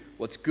you.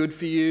 What's good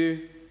for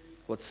you,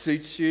 what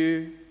suits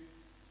you.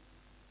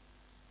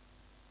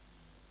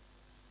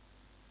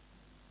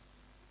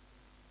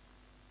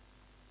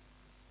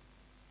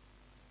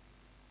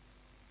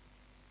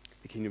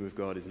 The kingdom of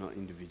God is not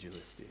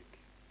individualistic.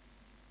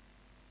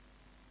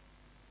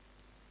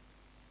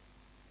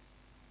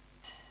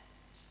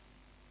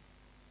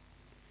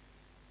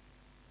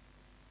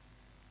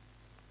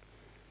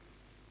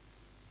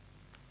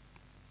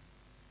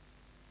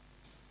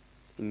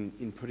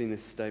 In putting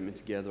this statement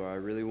together, I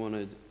really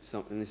wanted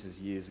something, this is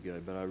years ago,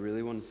 but I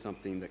really wanted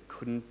something that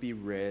couldn't be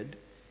read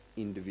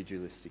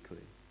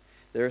individualistically.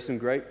 There are some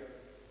great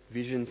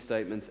vision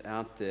statements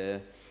out there.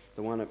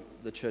 The one at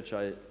the church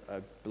I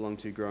belonged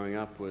to growing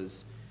up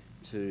was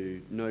to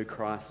know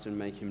Christ and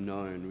make him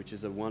known, which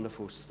is a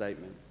wonderful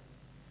statement.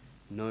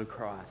 Know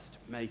Christ,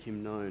 make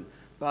him known.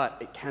 But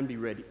it can be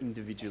read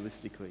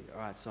individualistically. All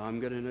right, so I'm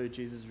going to know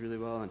Jesus really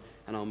well,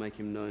 and I'll make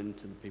him known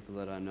to the people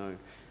that I know.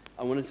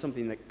 I wanted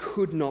something that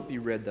could not be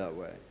read that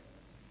way.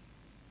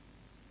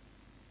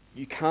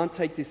 You can't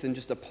take this and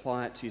just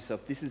apply it to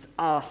yourself. This is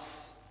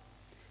us.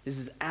 This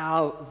is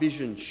our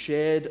vision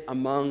shared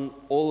among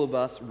all of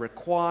us,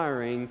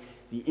 requiring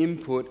the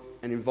input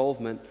and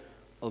involvement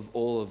of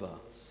all of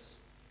us,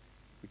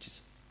 which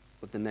is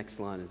what the next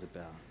line is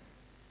about.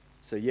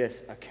 So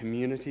yes, a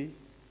community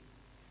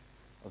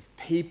of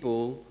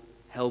people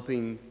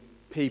helping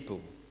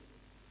people.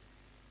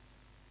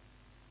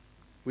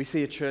 We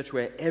see a church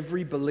where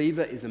every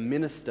believer is a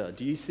minister.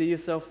 Do you see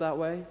yourself that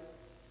way?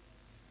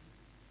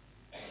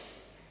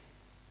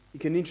 You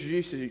can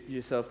introduce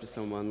yourself to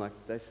someone, like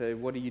they say,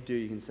 what do?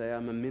 You can say,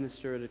 I'm a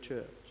minister at a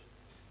church.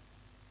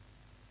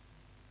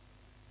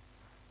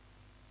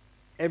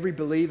 Every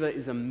believer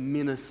is a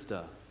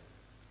minister.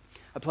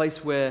 A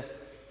place where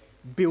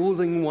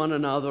building one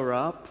another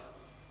up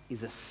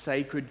is a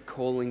sacred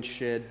calling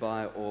shared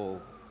by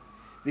all.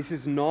 This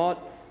is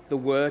not the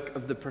work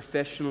of the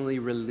professionally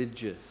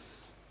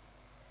religious.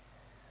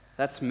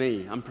 That's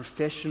me. I'm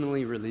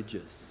professionally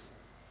religious.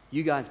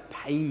 You guys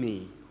pay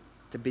me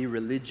to be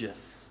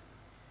religious.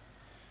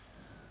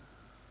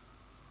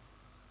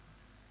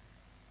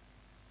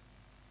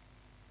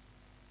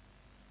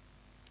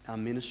 Our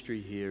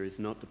ministry here is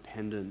not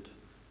dependent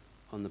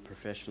on the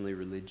professionally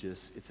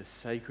religious. It's a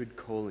sacred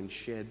calling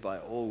shared by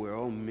all. We're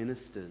all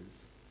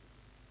ministers.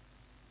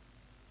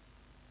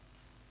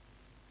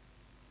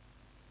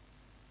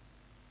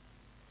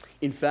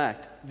 In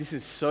fact, this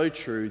is so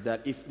true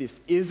that if this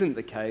isn't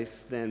the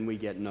case, then we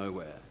get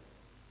nowhere.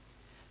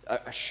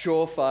 A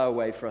surefire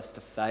way for us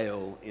to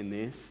fail in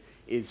this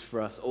is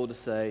for us all to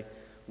say,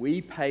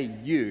 we pay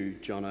you,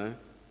 Jono,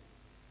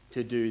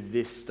 to do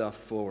this stuff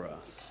for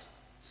us.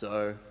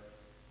 So,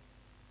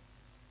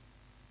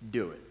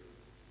 do it.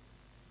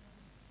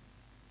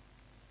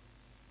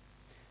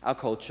 Our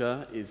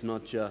culture is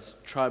not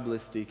just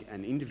tribalistic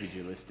and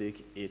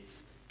individualistic,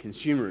 it's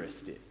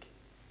consumeristic.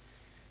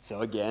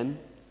 So again,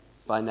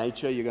 by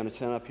nature, you're going to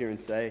turn up here and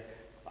say,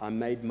 I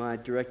made my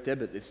direct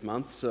debit this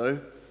month, so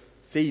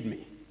feed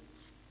me.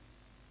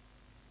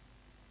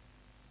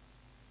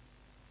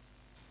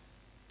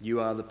 You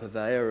are the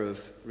purveyor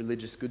of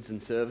religious goods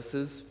and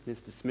services,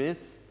 Mr.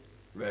 Smith,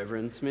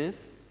 Reverend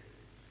Smith.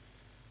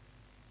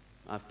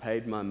 I've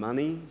paid my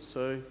money,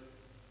 so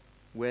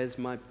where's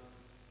my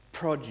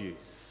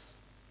produce?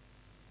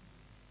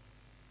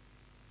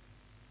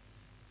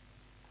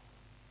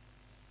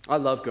 I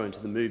love going to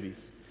the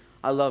movies.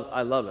 I love it.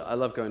 I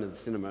love going to the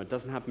cinema. It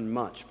doesn't happen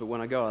much, but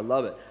when I go, I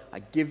love it. I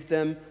give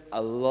them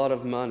a lot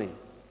of money,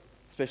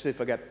 especially if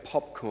I get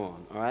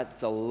popcorn, all right?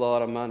 It's a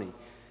lot of money.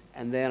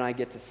 And then I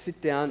get to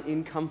sit down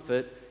in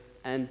comfort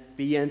and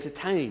be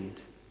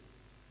entertained.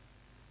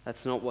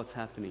 That's not what's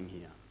happening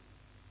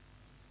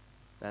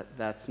here.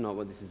 That's not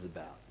what this is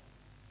about.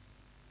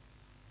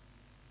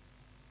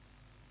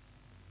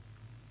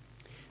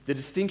 The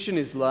distinction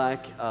is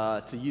like,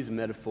 to use a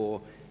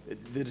metaphor,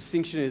 the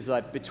distinction is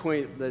like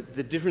between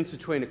the difference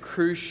between a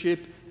cruise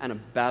ship and a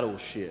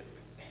battleship.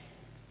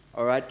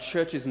 All right,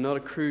 church is not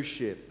a cruise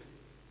ship.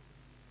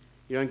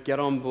 You don't get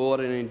on board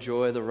and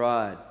enjoy the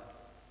ride.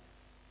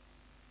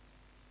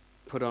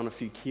 Put on a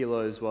few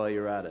kilos while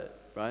you're at it,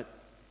 right?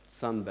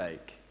 Sunbake.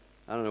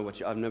 I don't know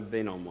I've never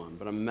been on one,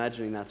 but I'm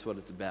imagining that's what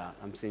it's about.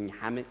 I'm seeing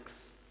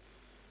hammocks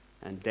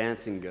and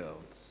dancing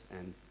girls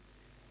and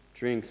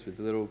drinks with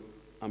little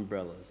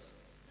umbrellas.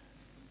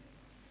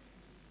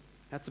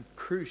 That's a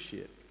cruise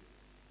ship.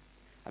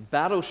 A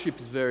battleship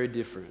is very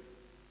different.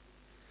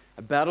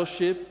 A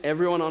battleship,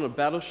 everyone on a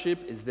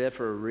battleship is there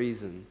for a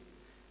reason.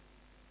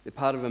 They're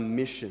part of a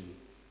mission.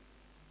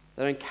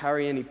 They don't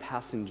carry any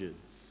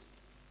passengers.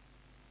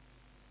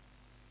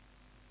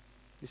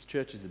 This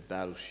church is a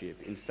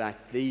battleship. In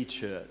fact, the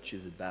church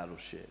is a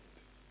battleship.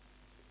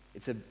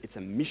 It's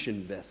a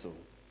mission vessel.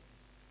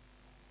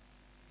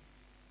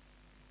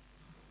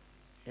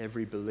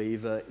 Every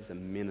believer is a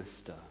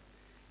minister.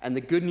 And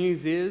the good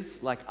news is,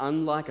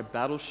 unlike a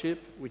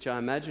battleship, which I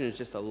imagine is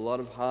just a lot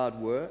of hard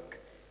work,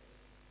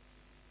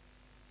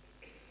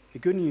 the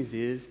good news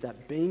is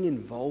that being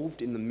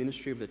involved in the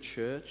ministry of the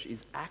church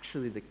is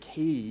actually the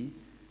key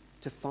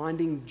to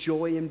finding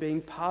joy in being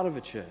part of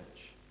a church.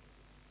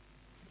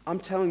 I'm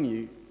telling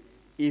you,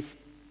 if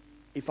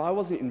I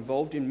wasn't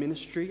involved in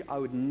ministry, I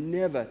would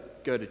never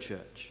go to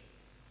church.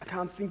 I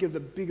can't think of a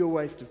bigger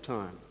waste of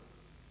time.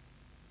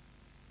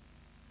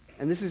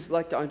 And this is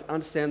I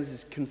understand this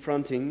is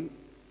confronting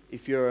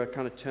if you're a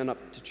kind of turn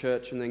up to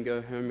church and then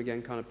go home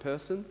again kind of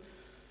person.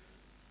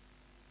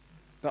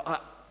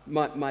 But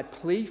my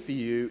plea for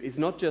you is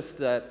not just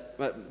that,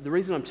 the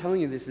reason I'm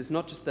telling you this is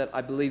not just that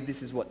I believe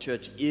this is what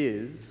church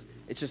is,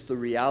 it's just the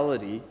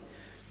reality,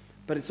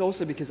 but it's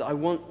also because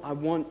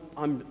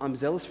I'm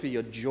zealous for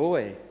your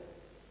joy.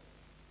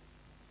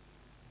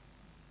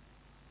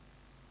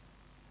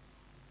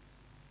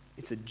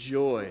 It's a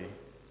joy.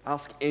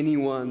 Ask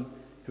anyone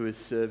who is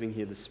serving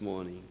here this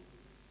morning.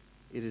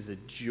 It is a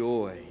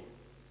joy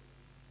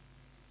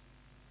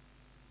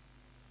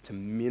to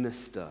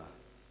minister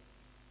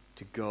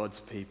to God's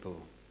people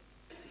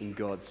in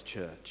God's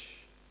church.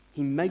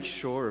 He makes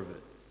sure of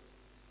it.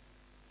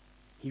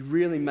 He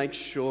really makes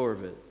sure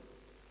of it.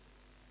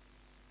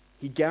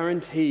 He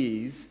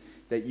guarantees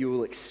that you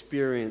will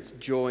experience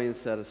joy and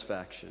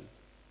satisfaction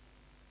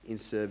in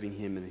serving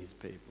Him and His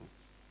people.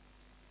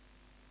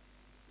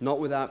 Not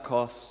without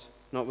cost,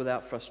 not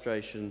without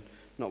frustration,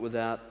 not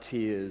without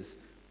tears,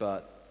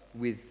 but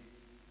with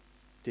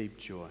deep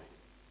joy.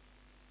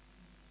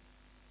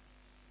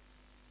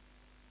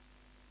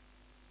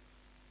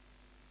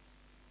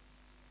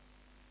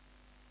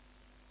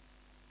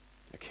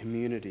 A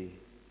community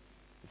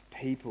of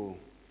people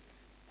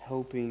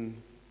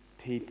helping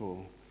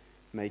people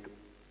make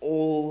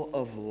all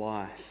of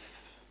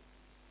life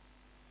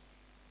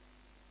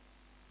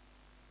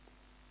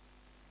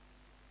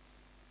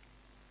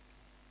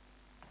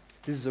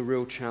this is a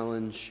real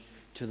challenge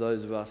to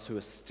those of us who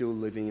are still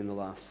living in the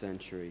last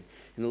century.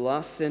 In the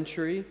last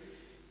century,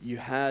 you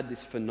had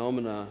this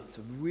phenomena, it's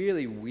a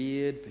really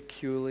weird,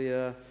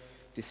 peculiar,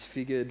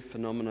 disfigured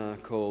phenomena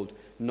called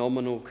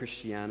nominal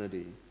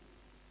Christianity.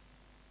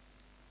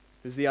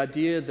 It was the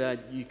idea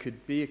that you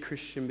could be a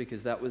Christian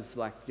because that was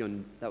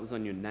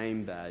on your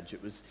name badge.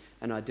 It was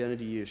an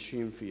identity you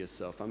assumed for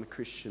yourself. I'm a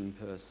Christian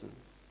person.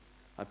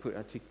 I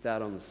tick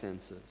that on the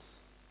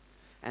census.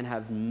 And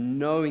have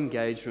no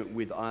engagement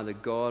with either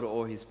God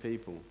or his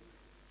people.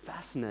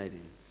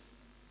 Fascinating.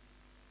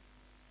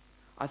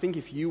 I think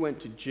if you went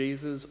to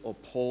Jesus or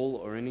Paul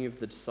or any of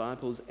the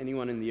disciples,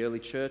 anyone in the early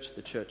church,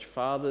 the church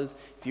fathers,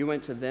 if you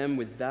went to them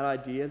with that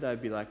idea,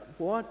 they'd be like,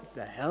 what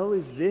the hell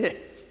is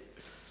this?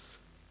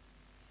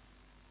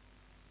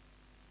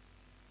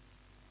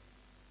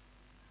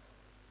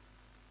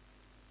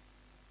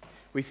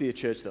 We see a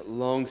church that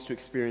longs to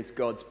experience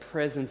God's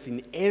presence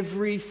in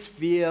every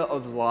sphere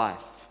of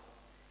life.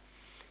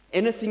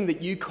 Anything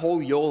that you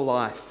call your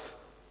life,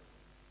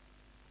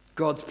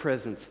 God's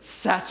presence,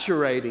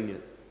 saturating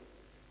it.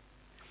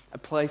 A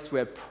place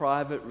where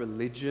private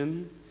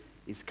religion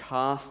is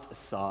cast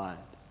aside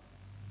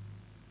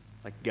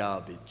like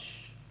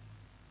garbage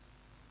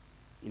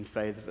in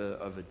favor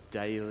of a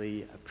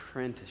daily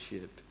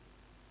apprenticeship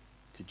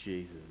to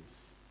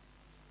Jesus.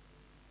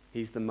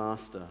 He's the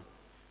master,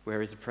 where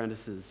his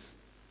apprentices,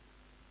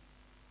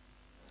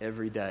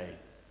 every day,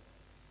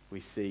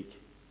 we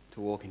seek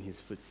to walk in his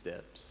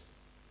footsteps.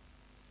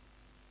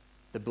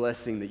 The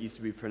blessing that used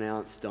to be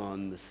pronounced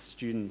on the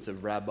students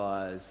of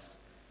rabbis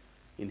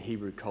in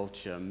Hebrew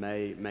culture,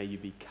 may you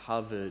be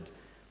covered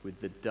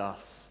with the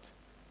dust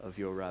of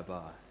your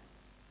rabbi.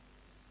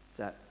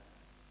 That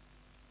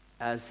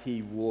as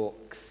he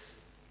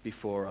walks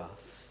before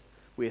us,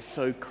 we are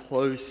so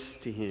close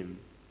to him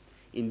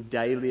in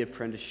daily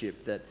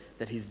apprenticeship that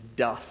his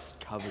dust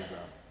covers us.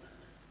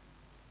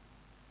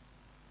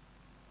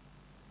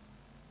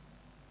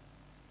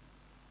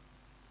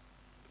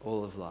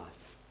 All of life.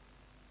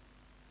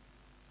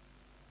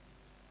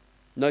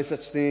 No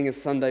such thing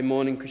as Sunday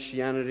morning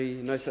Christianity,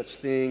 no such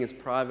thing as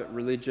private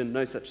religion,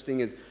 no such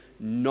thing as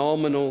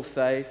nominal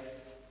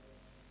faith.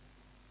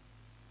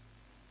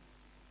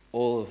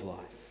 All of life.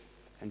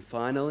 And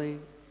finally,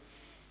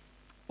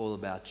 all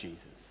about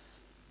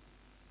Jesus.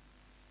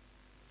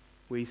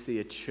 We see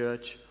a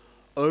church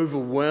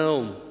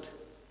overwhelmed.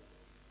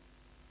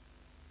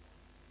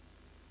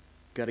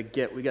 We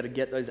got to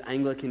get those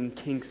Anglican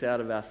kinks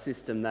out of our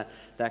system.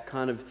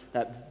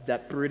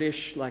 That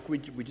British, like we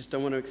just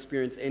don't want to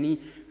experience any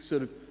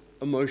sort of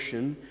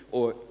emotion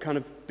or kind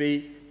of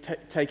be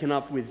taken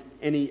up with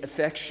any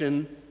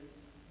affection.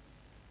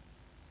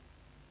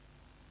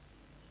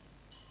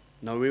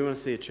 No, we want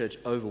to see a church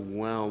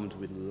overwhelmed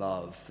with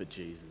love for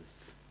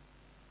Jesus.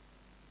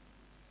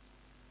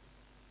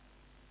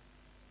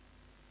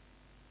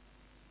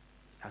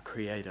 Our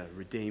Creator,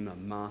 Redeemer,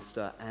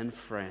 Master, and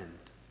Friend.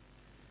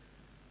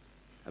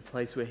 A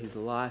place where his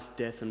life,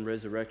 death, and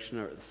resurrection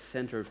are at the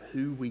center of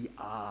who we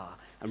are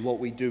and what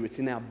we do. It's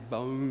in our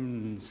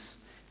bones.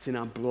 It's in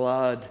our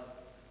blood.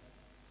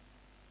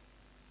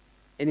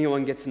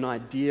 Anyone gets an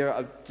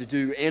idea to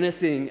do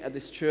anything at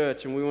this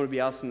church, and we want to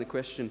be asking the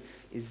question,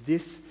 is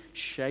this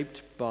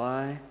shaped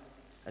by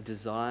a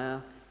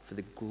desire for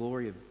the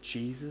glory of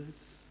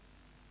Jesus?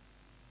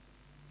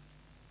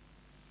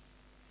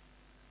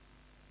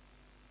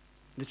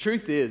 The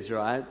truth is,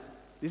 right,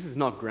 this is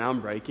not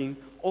groundbreaking.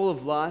 All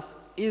of life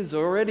is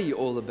already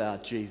all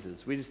about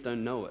Jesus. We just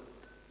don't know it.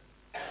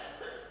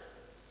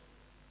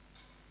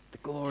 The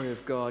glory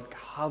of God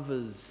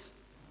covers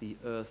the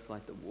earth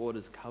like the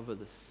waters cover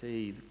the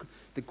sea.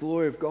 The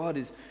glory of God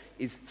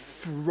is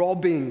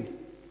throbbing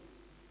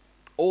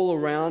all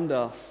around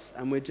us,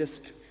 and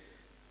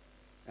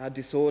our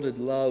disordered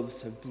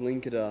loves have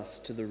blinkered us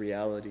to the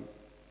reality.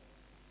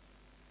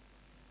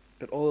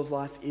 But all of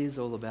life is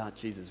all about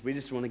Jesus. We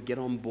just want to get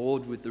on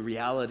board with the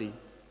reality.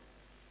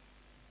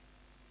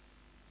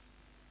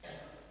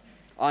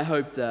 I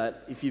hope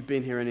that if you've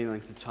been here any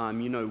length of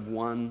time, you know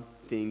one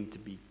thing to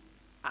be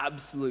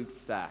absolute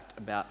fact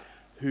about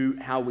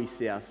how we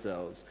see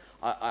ourselves.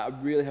 I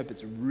really hope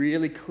it's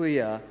really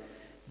clear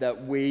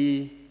that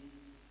we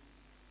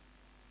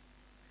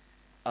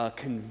are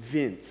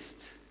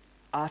convinced,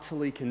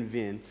 utterly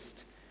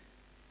convinced,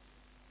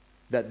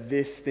 that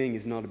this thing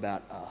is not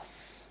about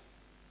us.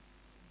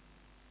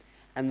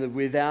 And that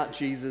without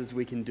Jesus,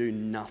 we can do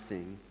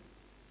nothing.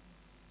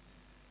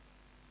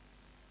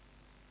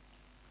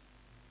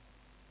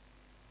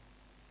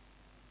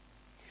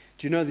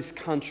 Do you know this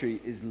country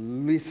is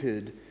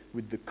littered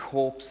with the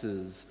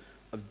corpses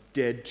of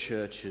dead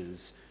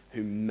churches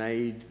who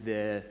made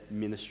their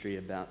ministry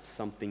about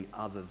something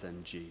other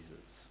than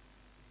Jesus?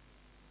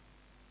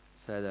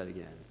 Say that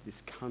again.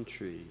 This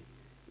country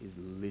is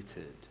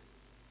littered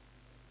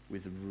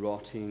with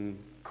rotting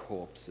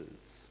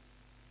corpses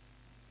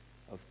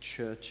of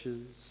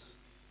churches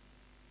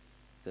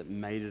that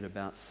made it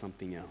about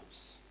something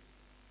else.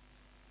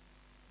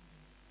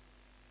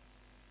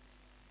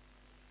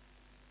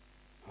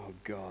 Oh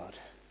God,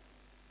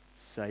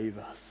 save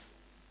us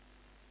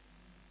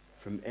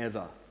from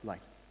ever, like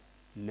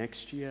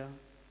next year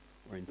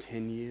or in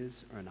 10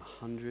 years or in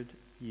 100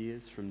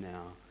 years from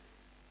now,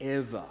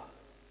 ever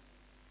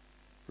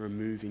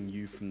removing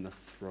you from the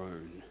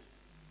throne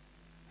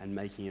and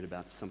making it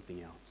about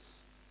something else.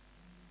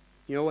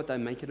 You know what they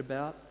make it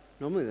about?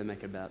 Normally they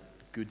make it about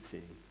good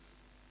things.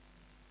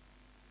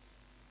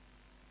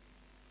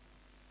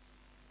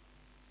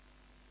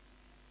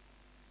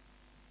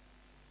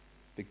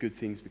 But good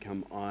things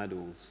become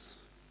idols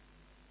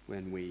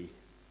when we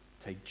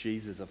take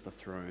Jesus off the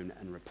throne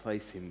and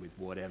replace him with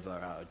whatever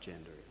our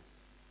agenda is.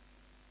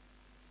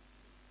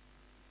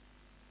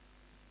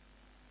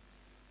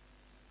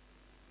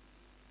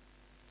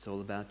 It's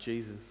all about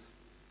Jesus.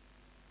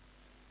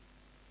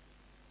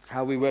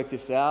 How we work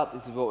this out,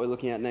 this is what we're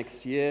looking at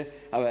next week.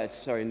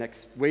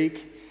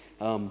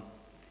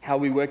 How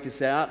we work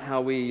this out,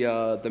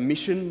 the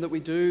mission that we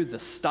do, the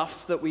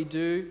stuff that we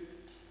do,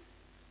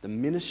 the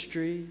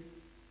ministry,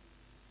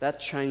 that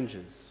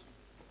changes.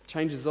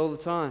 Changes all the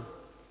time.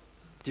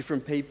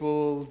 Different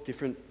people,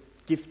 different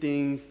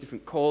giftings,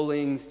 different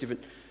callings,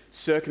 different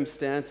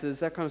circumstances,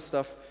 that kind of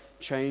stuff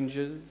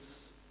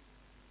changes.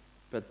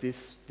 But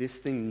this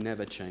thing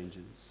never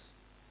changes.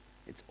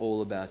 It's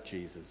all about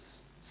Jesus,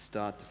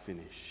 start to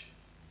finish.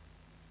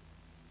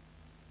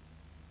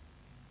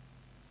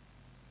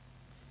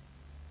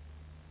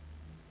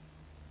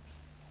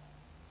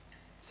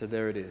 So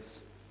there it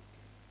is.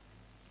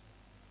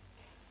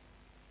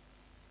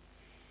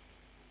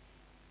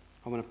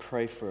 I want to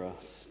pray for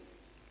us.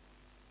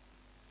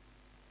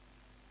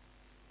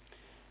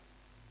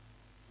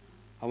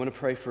 I want to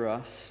pray for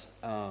us,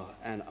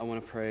 and I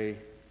want to pray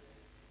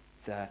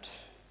that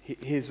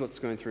here's what's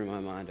going through my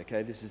mind.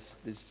 Okay,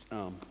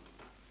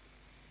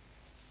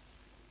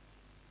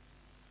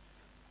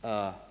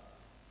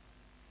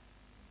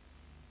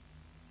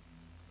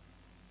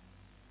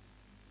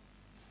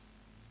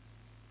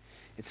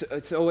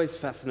 it's always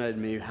fascinated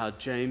me how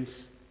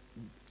Jesus'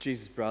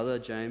 brother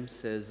James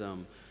says,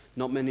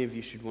 not many of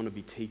you should want to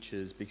be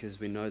teachers because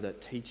we know that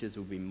teachers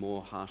will be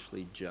more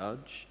harshly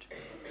judged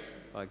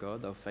by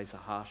God. They'll face a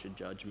harsher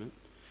judgment.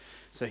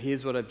 So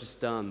here's what I've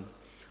just done.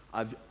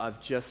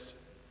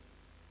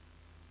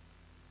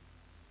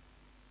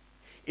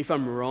 If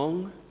I'm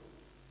wrong,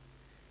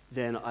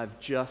 then I've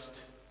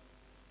just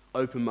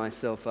opened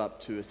myself up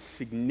to a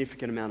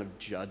significant amount of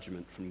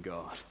judgment from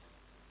God.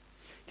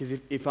 Because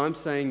if I'm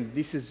saying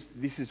this is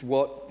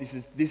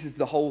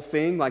the whole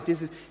thing, like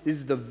this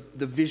is the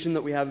vision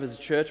that we have as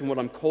a church and what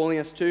I'm calling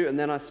us to, and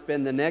then I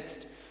spend the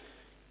next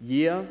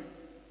year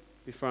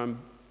before I'm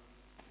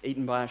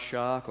eaten by a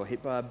shark or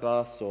hit by a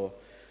bus or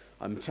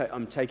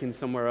I'm taken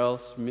somewhere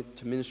else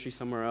to ministry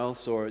somewhere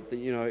else, or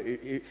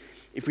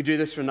if we do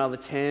this for another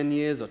 10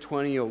 years or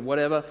 20 or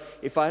whatever,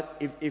 if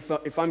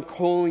I'm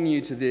calling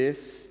you to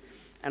this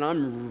and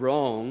I'm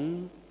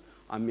wrong,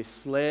 I'm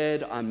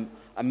misled, I'm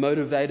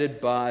motivated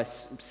by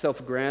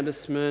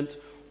self-aggrandizement,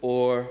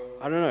 or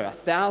I don't know,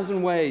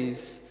 1,000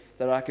 ways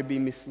that I could be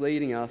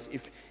misleading us.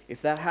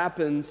 If that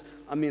happens,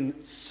 I'm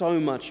in so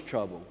much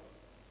trouble.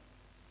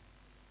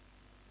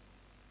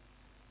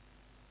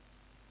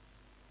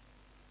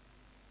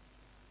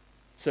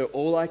 So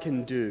all I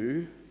can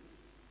do,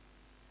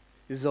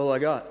 this is all I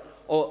got.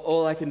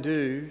 All I can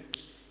do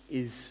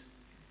is,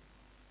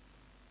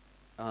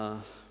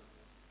 for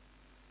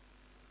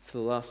the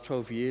last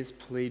 12 years,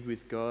 plead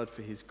with God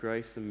for his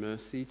grace and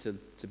mercy to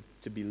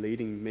be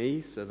leading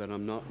me so that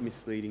I'm not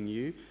misleading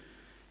you.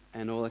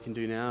 And all I can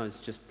do now is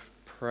just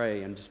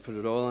pray and just put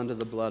it all under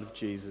the blood of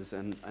Jesus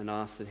and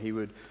ask that he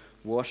would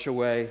wash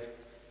away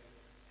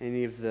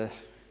any of the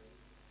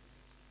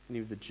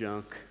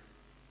junk,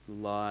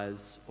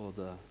 lies, or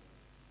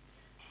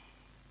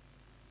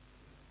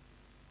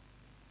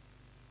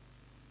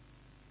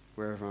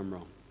wherever I'm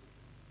wrong.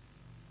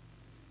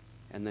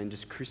 And then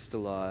just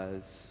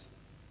crystallize,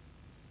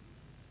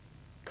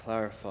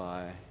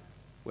 clarify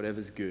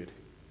whatever's good,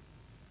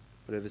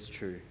 whatever's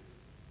true,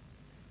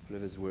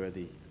 whatever's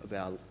worthy of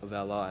our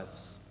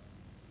lives.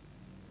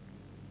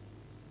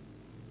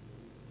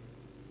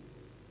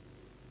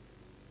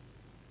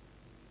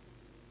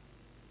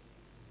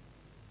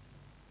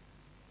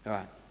 All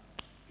right,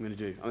 I'm going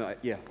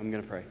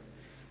to pray.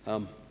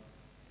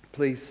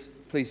 Please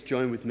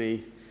join with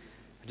me.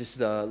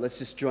 Let's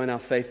just join our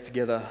faith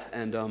together,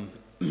 and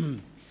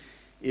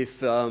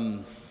if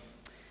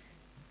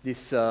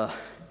this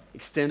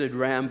extended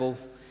ramble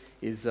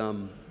is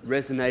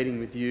resonating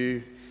with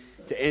you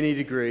to any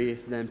degree,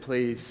 then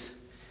please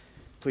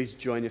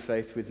join your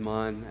faith with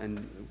mine,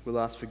 and we'll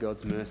ask for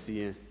God's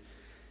mercy,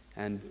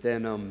 and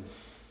then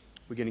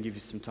we're going to give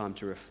you some time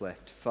to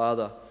reflect.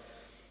 Father,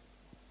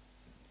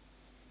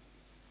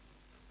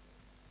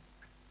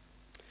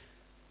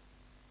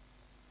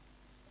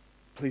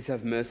 please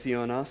have mercy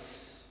on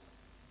us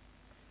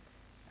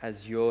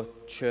as your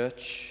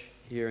church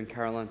here in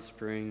Caroline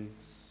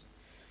Springs.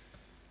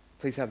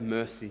 Please have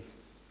mercy.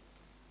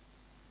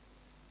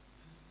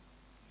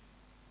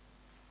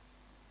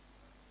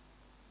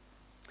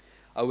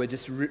 We're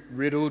just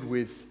riddled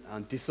with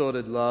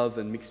disordered love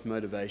and mixed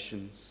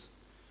motivations.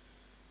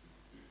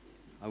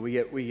 We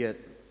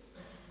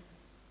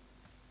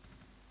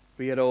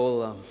get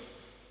all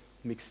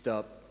mixed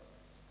up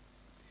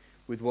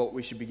with what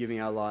we should be giving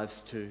our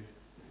lives to,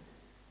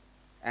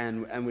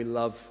 and we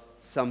love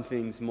some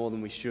things more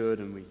than we should,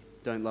 and we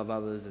don't love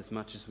others as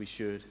much as we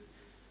should.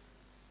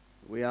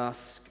 We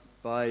ask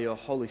by your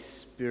Holy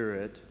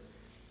Spirit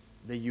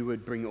that you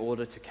would bring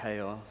order to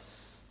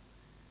chaos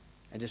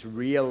and just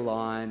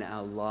realign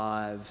our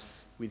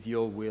lives with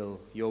your will,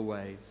 your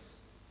ways.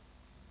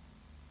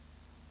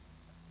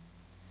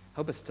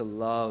 Help us to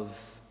love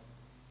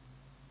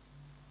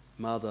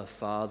mother,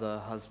 father,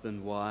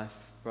 husband, wife,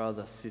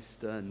 brother,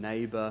 sister,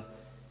 neighbor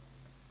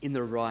in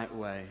the right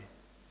way,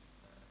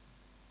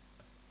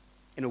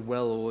 in a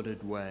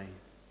well-ordered way.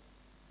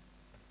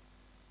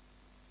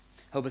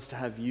 Help us to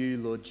have you,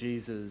 Lord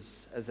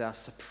Jesus, as our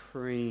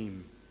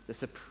the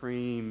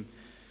supreme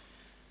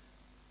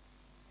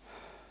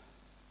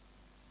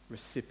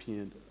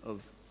recipient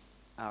of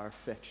our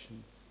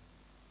affections.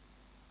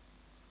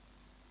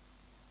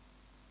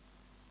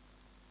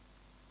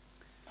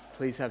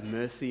 Please have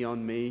mercy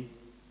on me,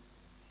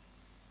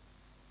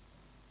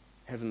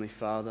 Heavenly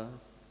Father.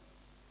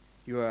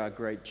 You are our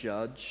great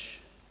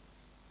judge.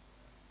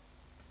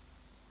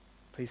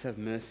 Please have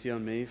mercy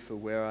on me for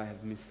where I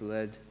have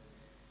misled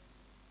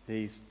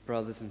these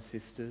brothers and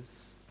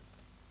sisters,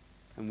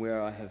 and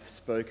where I have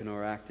spoken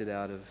or acted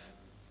out of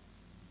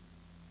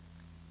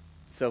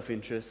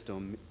self-interest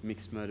or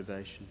mixed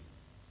motivation.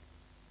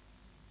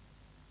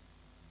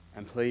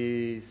 And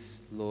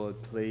please,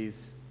 Lord,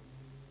 please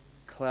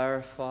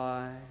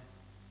clarify,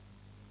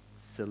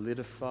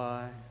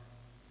 solidify,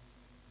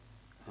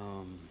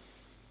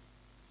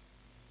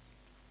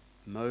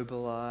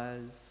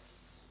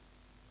 mobilize,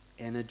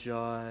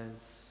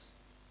 energize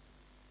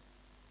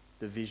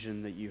the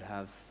vision that you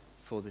have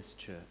for this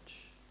church.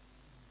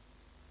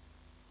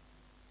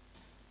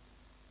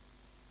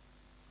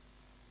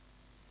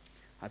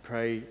 I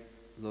pray,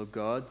 Lord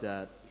God,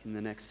 that in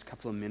the next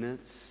couple of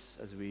minutes,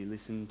 as we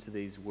listen to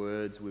these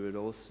words, we would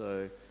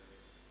also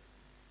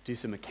do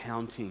some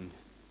accounting.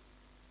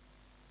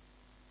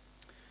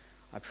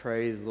 I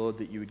pray, Lord,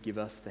 that you would give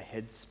us the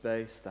head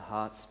space, the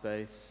heart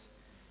space,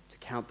 to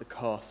count the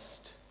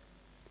cost,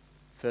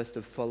 first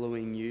of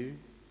following you,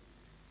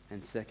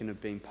 and second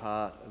of being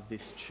part of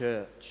this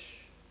church.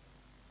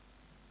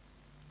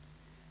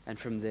 And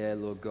from there,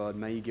 Lord God,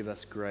 may you give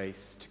us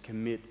grace to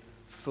commit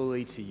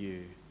fully to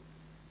you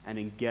and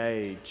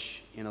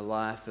engage in a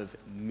life of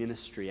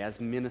ministry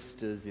as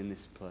ministers in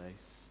this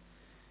place,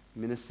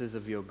 ministers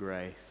of your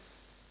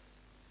grace,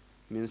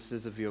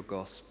 ministers of your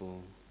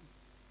gospel.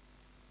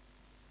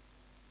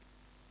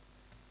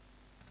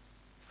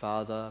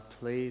 Father,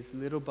 please,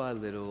 little by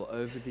little,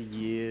 over the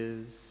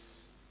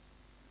years,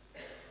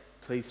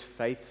 please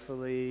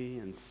faithfully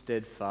and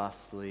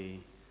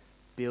steadfastly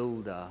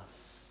build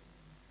us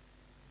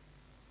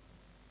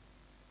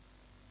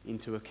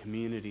into a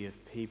community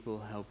of people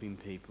helping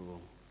people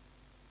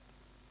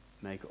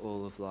make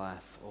all of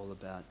life all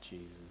about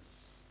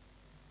Jesus.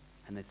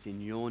 And it's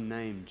in your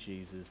name,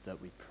 Jesus,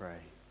 that we pray.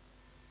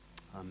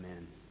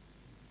 Amen.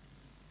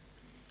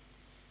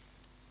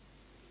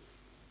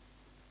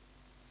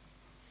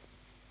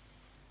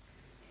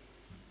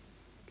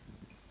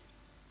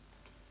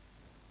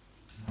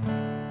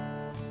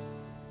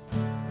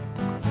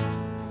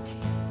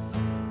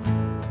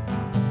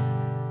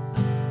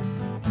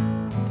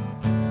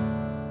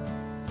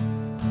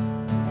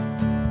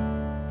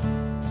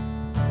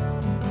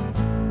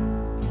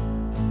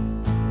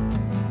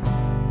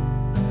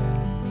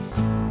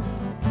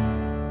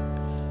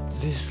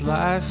 This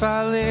life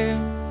I live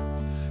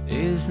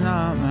is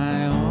not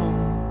my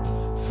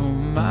own, for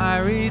my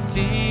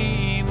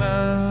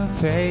Redeemer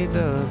paid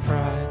the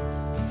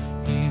price.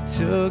 He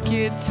took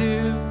it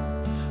to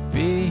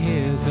be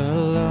his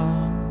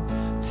alone,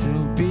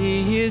 to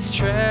be his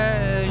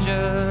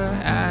treasure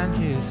and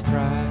his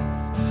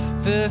prize.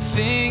 The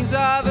things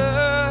of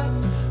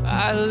earth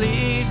I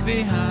leave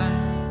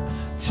behind,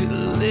 to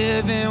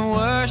live in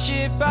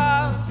worship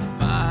of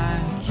my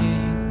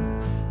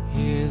King.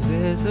 His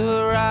is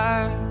a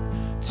right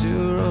to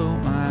rule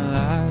my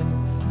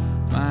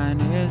life,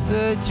 mine is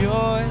a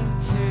joy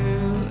to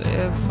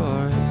live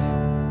for him.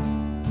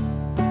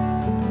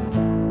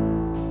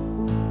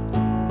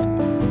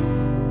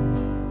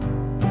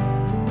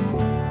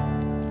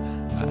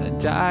 I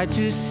died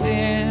to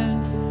sin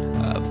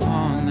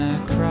upon the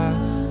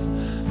cross,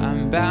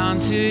 I'm bound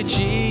to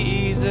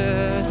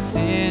Jesus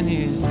in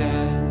his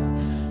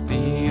death.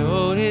 The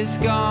old is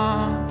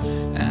gone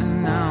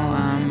and now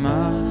I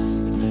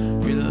must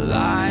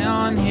rely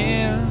on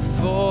him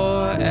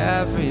for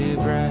every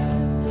breath.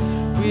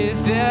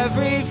 With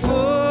every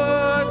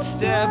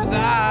footstep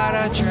that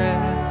I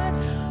tread,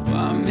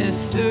 what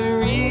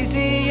mysteries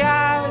he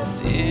has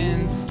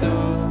in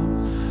store.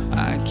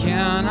 I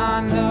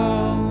cannot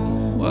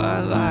know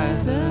what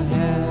lies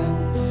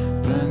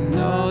ahead, but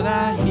know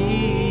that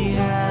he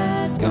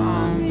has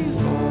gone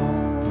before.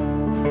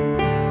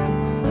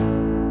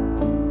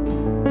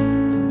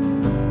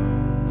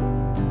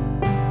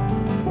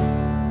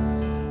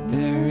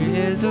 There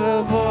is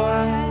a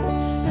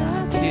voice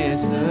that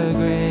pierced the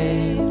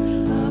grave,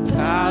 a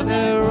power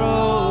that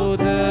rolled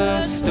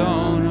the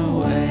stone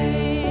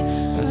away,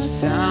 a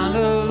sound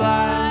of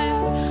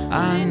life,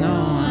 I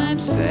know I'm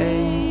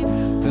saved.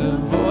 The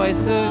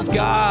voice of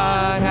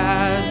God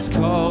has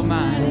called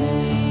my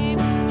name,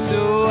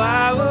 so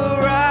I will